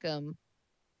struck him,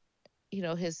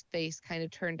 his face kind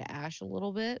of turned to ash a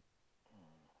little bit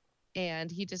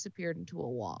and he disappeared into a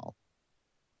wall.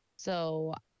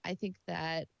 So I think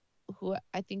that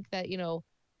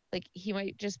like he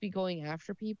might just be going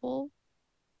after people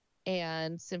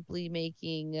and simply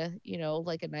making,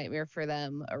 like a nightmare for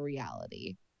them a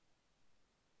reality.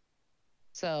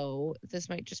 So this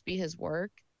might just be his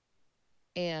work.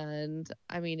 And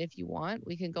I mean, if you want,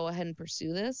 we can go ahead and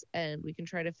pursue this and we can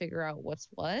try to figure out what's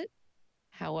what.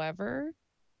 However,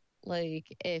 like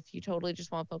if you totally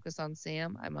just want to focus on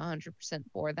Sam, I'm 100%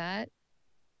 for that.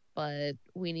 But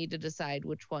we need to decide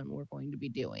which one we're going to be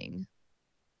doing.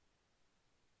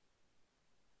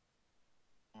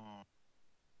 Mm.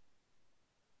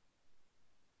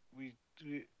 We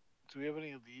do. Do we have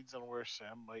any leads on where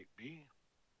Sam might be?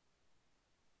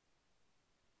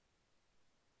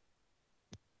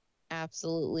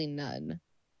 Absolutely none.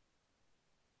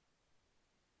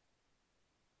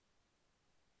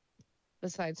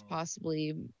 Besides Mm.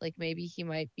 possibly, like maybe he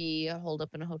might be holed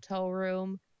up in a hotel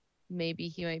room. Maybe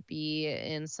he might be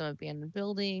in some abandoned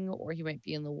building or he might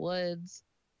be in the woods.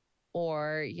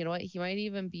 Or, you know what? He might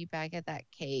even be back at that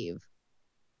cave.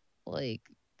 Like,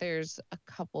 there's a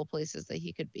couple places that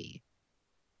he could be.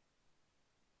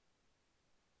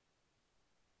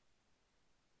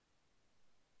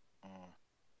 Mm.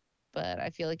 But I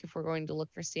feel like if we're going to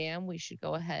look for Sam, we should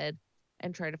go ahead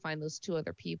and try to find those two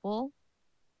other people.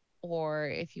 Or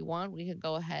if you want, we could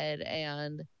go ahead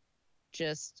and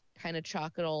just kind of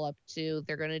chalk it all up to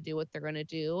they're going to do what they're going to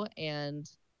do. And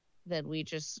then we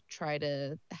just try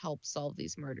to help solve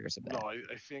these murders a No, bit.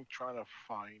 I think trying to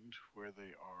find where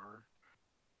they are,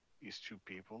 these two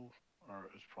people,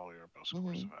 is probably our best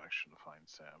course of action to find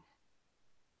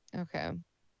Sam. Okay.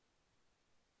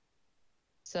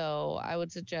 So I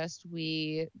would suggest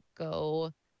we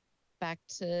go back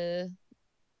to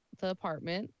the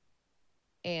apartment,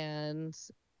 and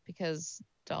because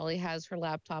Dolly has her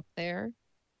laptop there,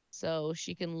 so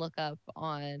she can look up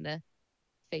on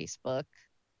Facebook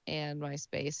and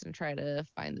MySpace and try to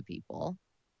find the people.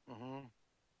 Mm-hmm.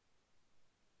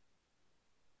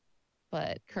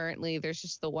 But currently there's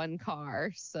just the one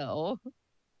car, so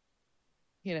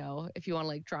if you want to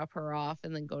like drop her off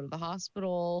and then go to the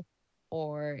hospital,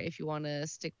 or if you want to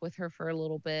stick with her for a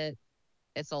little bit,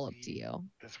 it's all up to you.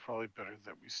 It's probably better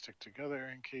that we stick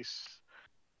together in case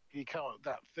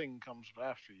that thing comes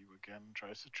after you again and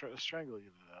tries to strangle you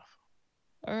to death.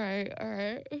 All right, all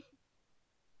right.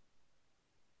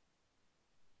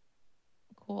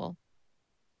 Cool.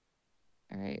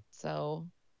 All right, so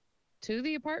to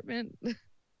the apartment. Mm-hmm.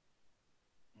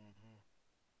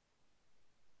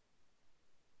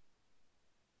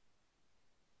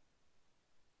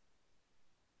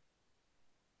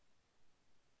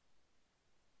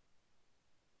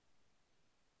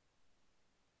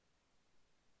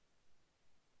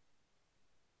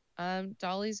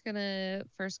 Dolly's gonna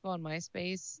first go on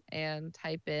MySpace and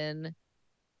type in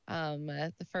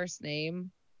the first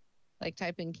name, like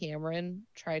type in Cameron,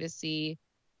 try to see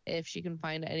if she can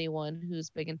find anyone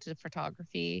who's big into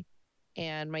photography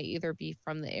and might either be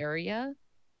from the area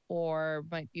or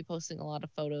might be posting a lot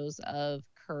of photos of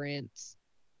current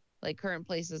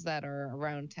places that are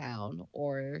around town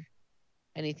or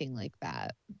anything like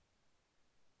that.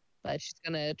 But she's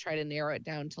gonna try to narrow it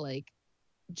down to like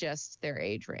just their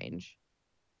age range.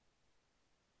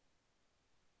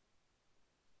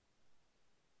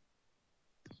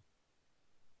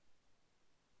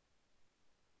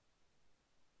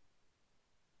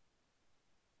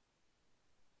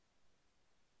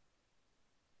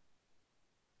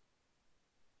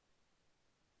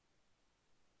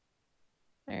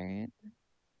 All right.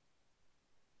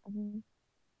 Mhm.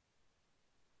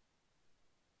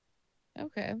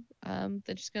 Okay.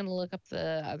 They're just gonna look up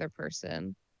the other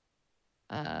person.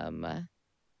 Um,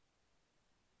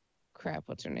 Crap,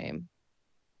 what's her name?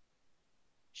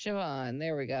 Siobhan.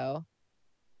 There we go.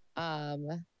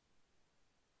 Um,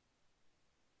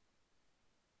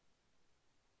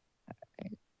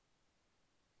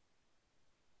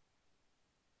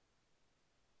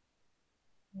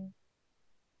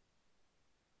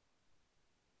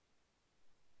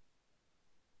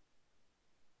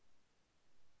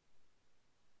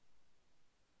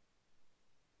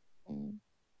 mm,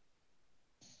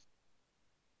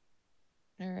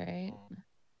 all right.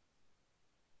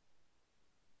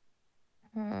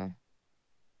 Huh.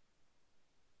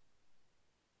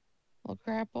 Well,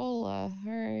 crapola. All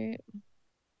right.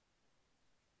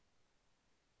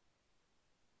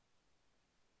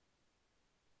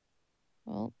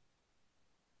 Well,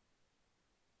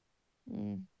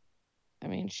 mm, I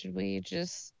mean, should we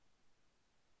just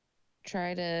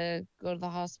try to go to the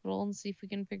hospital and see if we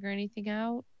can figure anything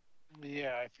out?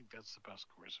 Yeah, I think that's the best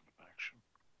course of action.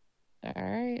 All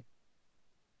right.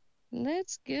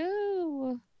 Let's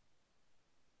go.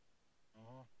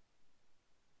 Mm-hmm.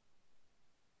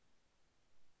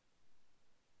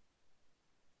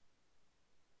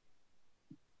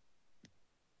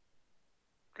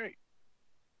 Great.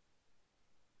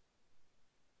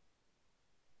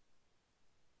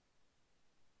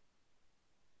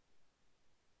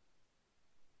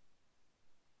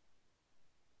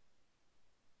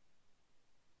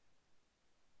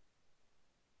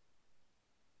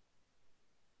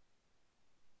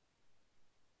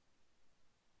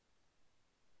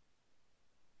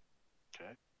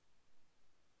 Okay.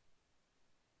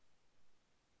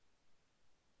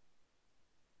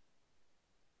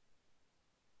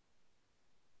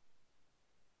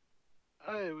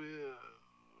 I will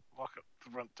walk up to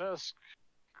the front desk,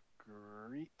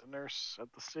 greet the nurse at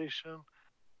the station.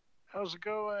 How's it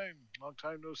going? Long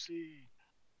time no see.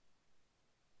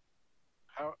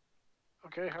 How?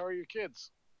 Okay, how are your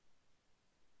kids?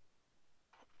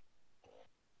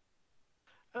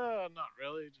 Not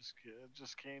really.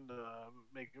 Just came to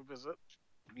make a visit.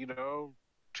 You know,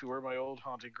 tour my old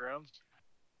haunting grounds.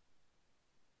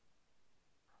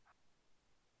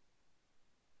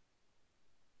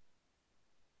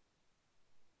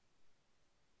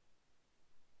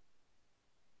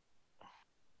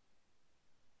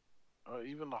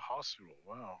 Even the hospital.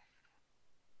 Wow.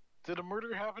 Did a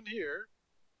murder happen here?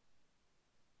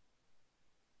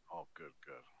 Oh, good,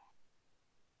 good.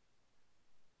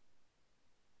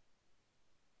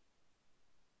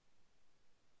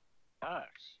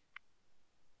 Axe.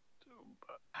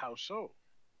 How so?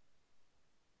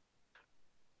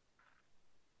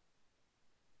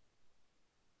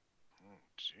 Oh,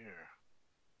 dear.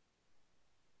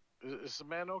 Is the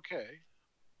man okay?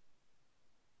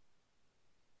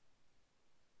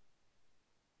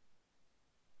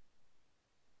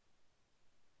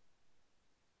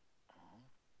 Mhm.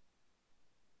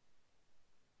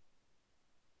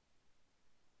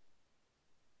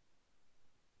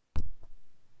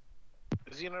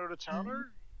 Is he an out of Um,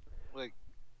 towner? Like,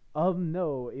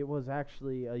 No, it was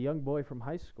actually a young boy from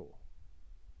high school.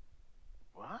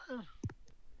 what?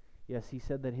 Yes, he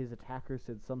said that his attacker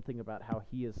said something about how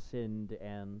he has sinned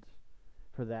and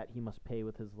for that he must pay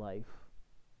with his life.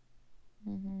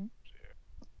 hmm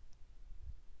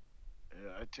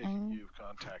Yeah, I take it um, you've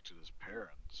contacted his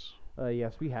parents.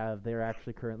 Yes, we have. They're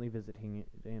actually currently visiting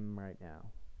him right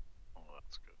now. Oh,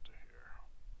 that's good to hear.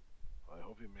 Well, I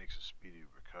hope he makes a speedy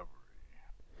recovery.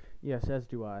 Yes, as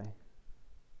do I.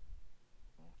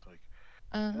 Like,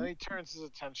 and um, he turns his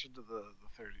attention to the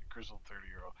grizzled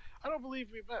 30-year-old. I don't believe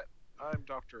we met. I'm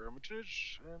Dr.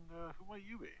 Armitage, and who might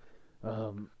you be?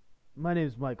 Um, my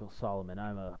name's Michael Solomon.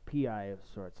 I'm a PI of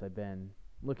sorts. I've been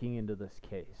looking into this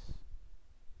case.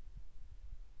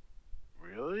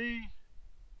 Really?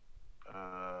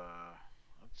 Uh,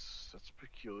 that's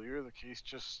peculiar. The case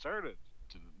just started,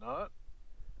 did it not?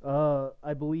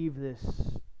 I believe this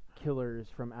killer is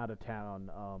from out of town.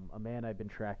 A man I've been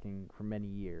tracking for many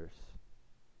years.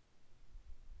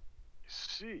 I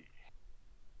see.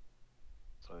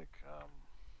 It's like,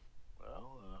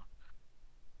 well,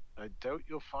 I doubt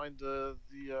you'll find the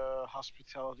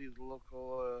hospitality of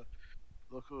the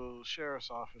local sheriff's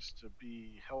office to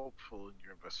be helpful in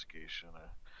your investigation.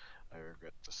 I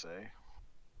regret to say.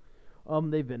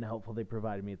 They've been helpful. They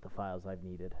provided me with the files I've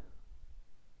needed.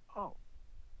 Oh,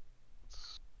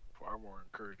 it's far more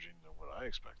encouraging than what I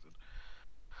expected.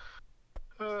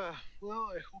 Well,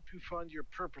 I hope you find your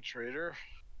perpetrator.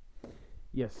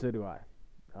 Yes, so do I.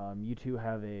 You two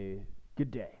have a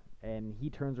good day. And he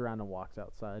turns around and walks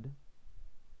outside.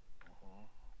 Mhm.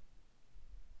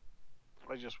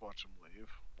 I just watch him leave.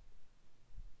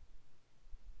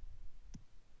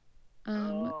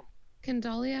 um, Um, can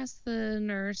Dolly ask the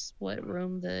nurse what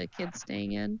room the kid's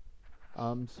staying in?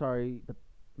 Sorry,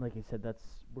 like I said,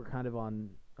 we're kind of on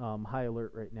high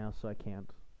alert right now, so I can't.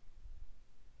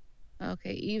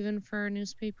 Okay, even for a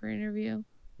newspaper interview?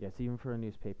 Yes, even for a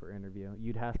newspaper interview,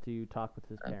 you'd have to talk with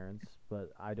his Oh, parents,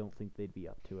 but I don't think they'd be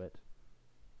up to it.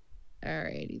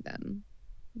 alrighty then.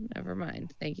 Never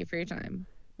mind. Thank you for your time.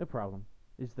 No problem.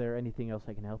 Is there anything else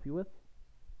I can help you with?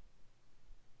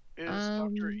 is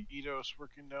Dr. Um, Eidos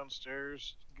working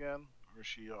downstairs again, or is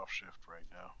she off shift right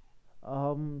now?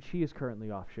 She is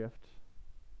currently off shift.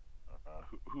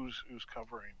 Who's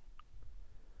covering?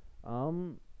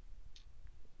 Um,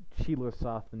 she lists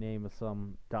off the name of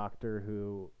some doctor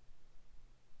who,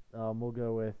 we'll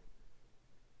go with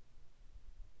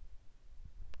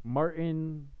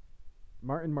Martin.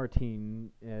 Martin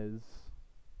Martinez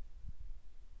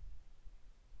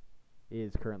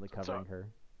is currently covering her.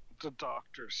 The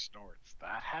doctor snorts.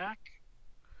 That hack?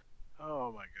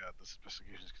 Oh my god, this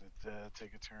investigation is gonna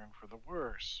take a turn for the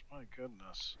worse. My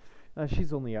goodness.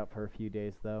 She's only out for a few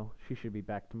days, though. She should be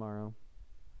back tomorrow.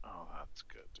 Oh, that's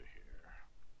good to hear.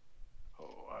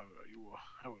 Oh,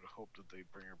 I would hope that they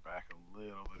bring her back a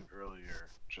little bit earlier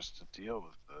just to deal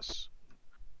with this.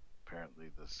 Apparently,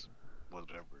 this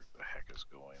whatever the heck is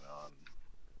going on.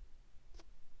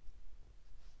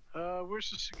 Where's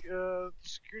the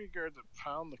security guard that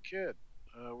found the kid?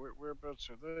 Whereabouts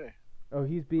are they? Oh,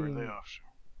 he's Or are they being. offshore?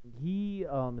 He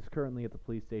is currently at the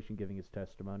police station giving his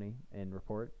testimony and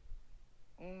report.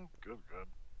 Good, good.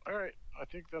 All right, I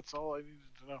think that's all I needed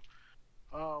to know.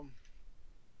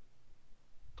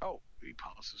 Oh, he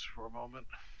pauses for a moment.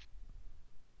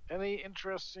 Any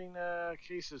interesting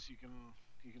cases you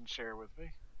can share with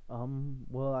me?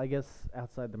 Well, I guess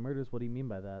outside the murders, what do you mean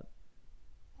by that?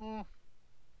 Hmm.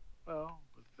 Well,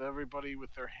 with everybody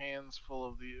with their hands full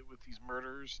of these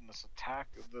murders and this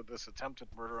attempted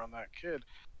murder on that kid,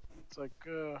 it's like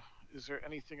is there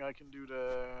anything I can do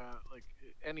to like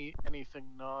anything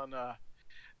non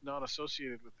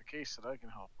associated with the case that I can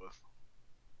help with?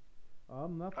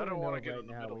 Not I that I don't know want to of get right in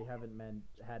the now. middle. We haven't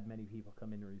had many people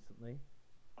come in recently.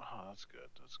 Oh, that's good.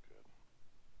 That's good.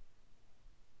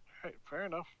 All right, fair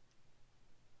enough.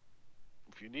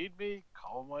 If you need me,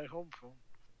 call my home phone.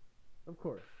 Of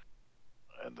course.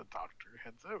 And the doctor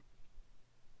heads out.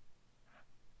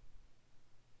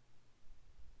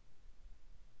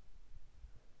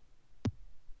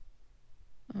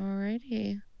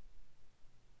 Alrighty.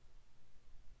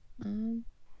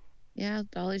 Yeah,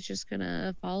 Dolly's just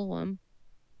gonna follow him.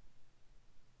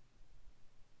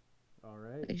 All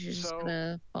right. Like, she's just So-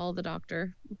 gonna follow the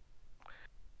doctor.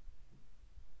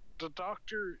 The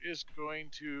doctor is going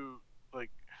to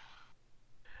like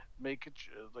make it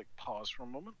like pause for a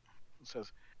moment and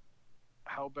says,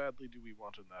 "How badly do we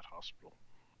want in that hospital?"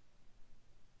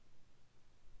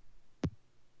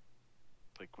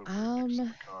 Like when we're fixing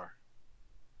the car.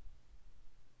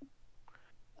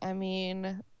 I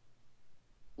mean,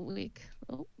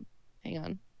 oh,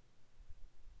 hang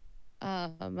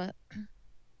on.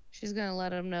 She's gonna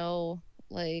let him know,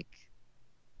 like,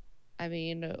 I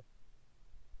mean,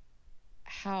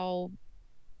 how,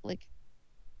 like,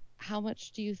 how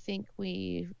much do you think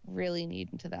we really need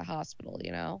into that hospital,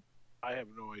 you know? I have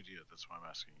no idea. That's why I'm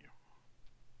asking you.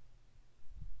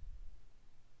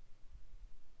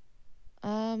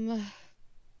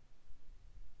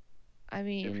 I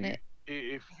mean,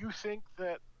 If you think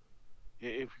that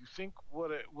if you think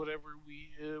whatever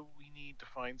we need to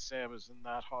find Sam is in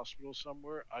that hospital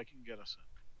somewhere, I can get us in.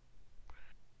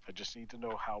 I just need to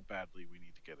know how badly we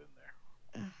need to get in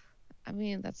there. I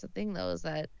mean, that's the thing though, is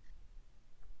that,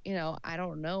 I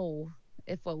don't know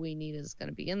if what we need is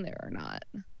gonna be in there or not.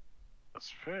 That's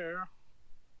fair.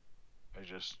 I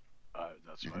just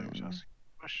that's why I was asking the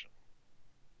question.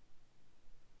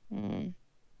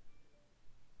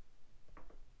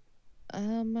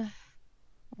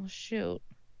 Well, shoot.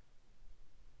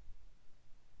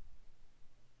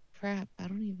 Crap, I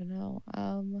don't even know.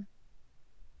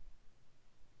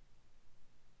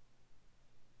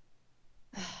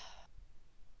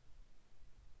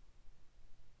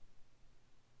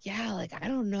 Yeah, like, I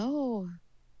don't know.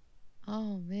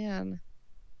 Oh, man.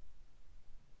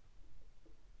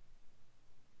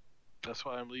 That's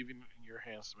why I'm leaving it in your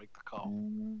hands to make the call.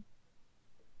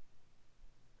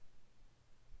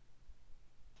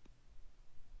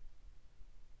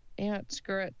 Yeah,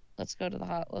 screw it. Let's go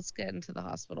to let's get into the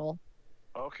hospital.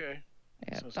 Okay.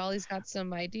 Yeah, Sounds- Dolly's got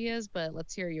some ideas, but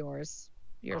let's hear yours.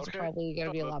 Yours Okay. are probably gonna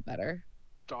So be a the lot better.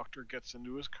 Doctor gets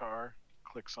into his car,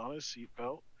 clicks on his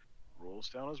seatbelt, rolls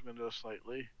down his window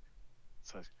slightly,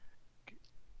 says,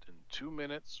 "In 2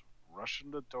 minutes, rush in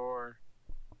the door,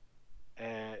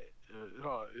 and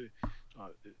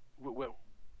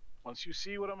once you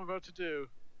see what I'm about to do,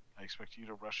 I expect you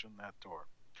to rush in that door."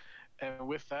 And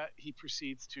with that, he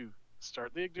proceeds to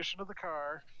start the ignition of the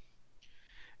car,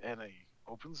 and he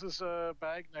opens his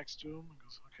bag next to him and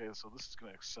goes, "Okay, so this is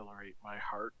going to accelerate my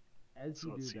heart, As so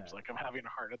you it do seems that, like I'm having a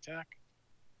heart attack."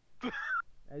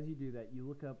 you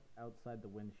look up outside the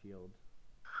windshield.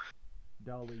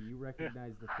 Dolly, you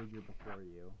recognize the figure before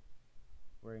you,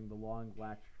 wearing the long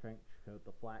black trench coat,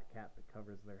 the flat cap that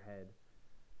covers their head.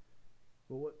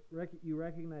 But what you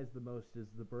recognize the most is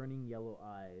the burning yellow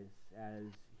eyes as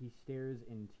he stares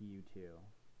into you two.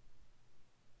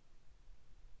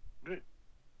 Great.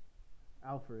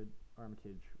 Alfred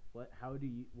Armitage, what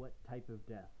type of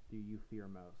death do you fear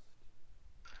most?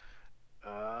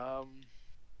 I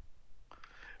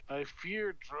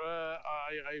fear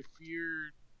I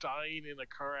fear dying in a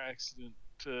car accident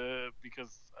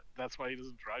because that's why he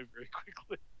doesn't drive very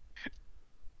quickly.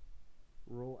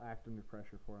 Roll act under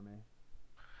pressure for me.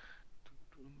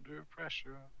 Under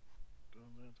pressure.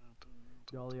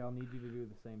 Dolly, I'll need you to do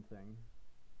the same thing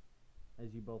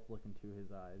as you both look into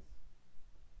his eyes.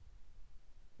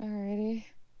 Alrighty.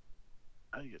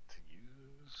 I get to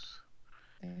use.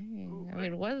 Dang. Ooh, I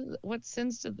mean, what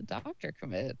sins did the doctor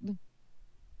commit?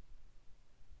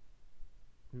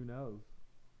 Who knows?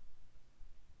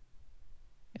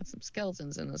 Got some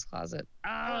skeletons in his closet.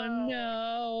 Oh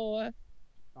no!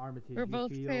 Armitage, We're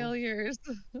both failures.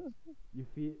 You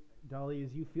feel, Dolly,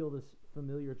 as you feel this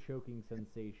familiar choking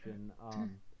sensation,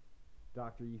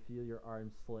 Doctor, you feel your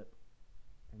arm slip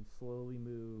and slowly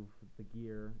move the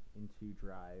gear into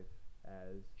drive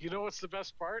as... You know what's the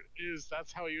best part? Is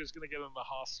that's how he was going to get in the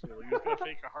hospital. He was going to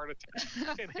fake a heart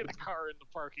attack and hit a car in the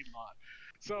parking lot.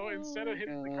 So instead of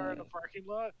hitting the car in the parking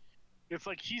lot, it's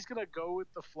like he's going to go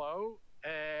with the flow,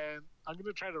 and I'm going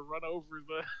to try to run over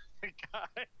the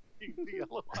guy in the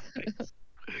yellow eyes.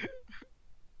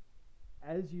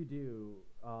 as you do,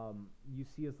 you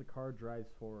see as the car drives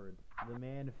forward, the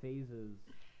man phases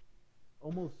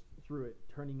almost through it,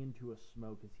 turning into a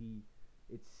smoke as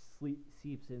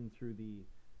seeps in through the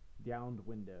downed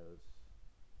windows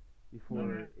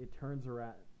before it turns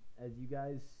around. As you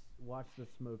guys watch the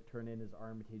smoke turn in as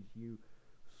Armitage, you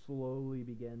slowly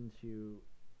begin to.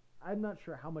 I'm not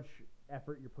sure how much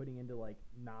effort you're putting into like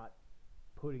not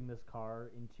putting this car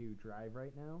into drive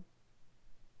right now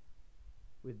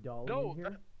with Dolly in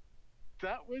here.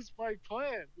 That was my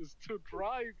plan, was to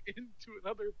drive into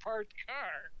another parked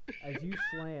car. As you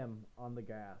slam on the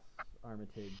gas,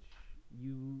 Armitage,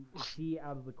 you see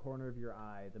out of the corner of your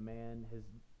eye the man has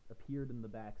appeared in the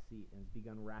back seat and has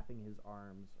begun wrapping his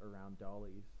arms around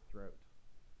Dolly's throat.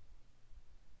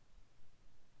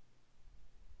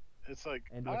 It's like,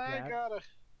 And with I that, gotta...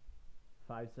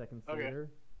 5 seconds Okay. later,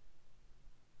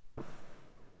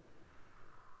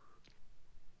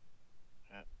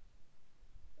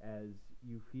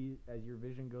 as your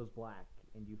vision goes black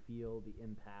and you feel the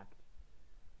impact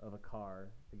of a car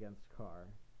against car.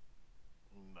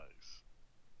 Nice.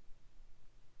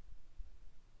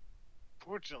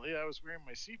 Fortunately, I was wearing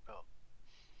my seatbelt.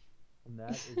 And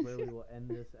that is where we will end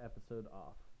this episode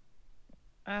off.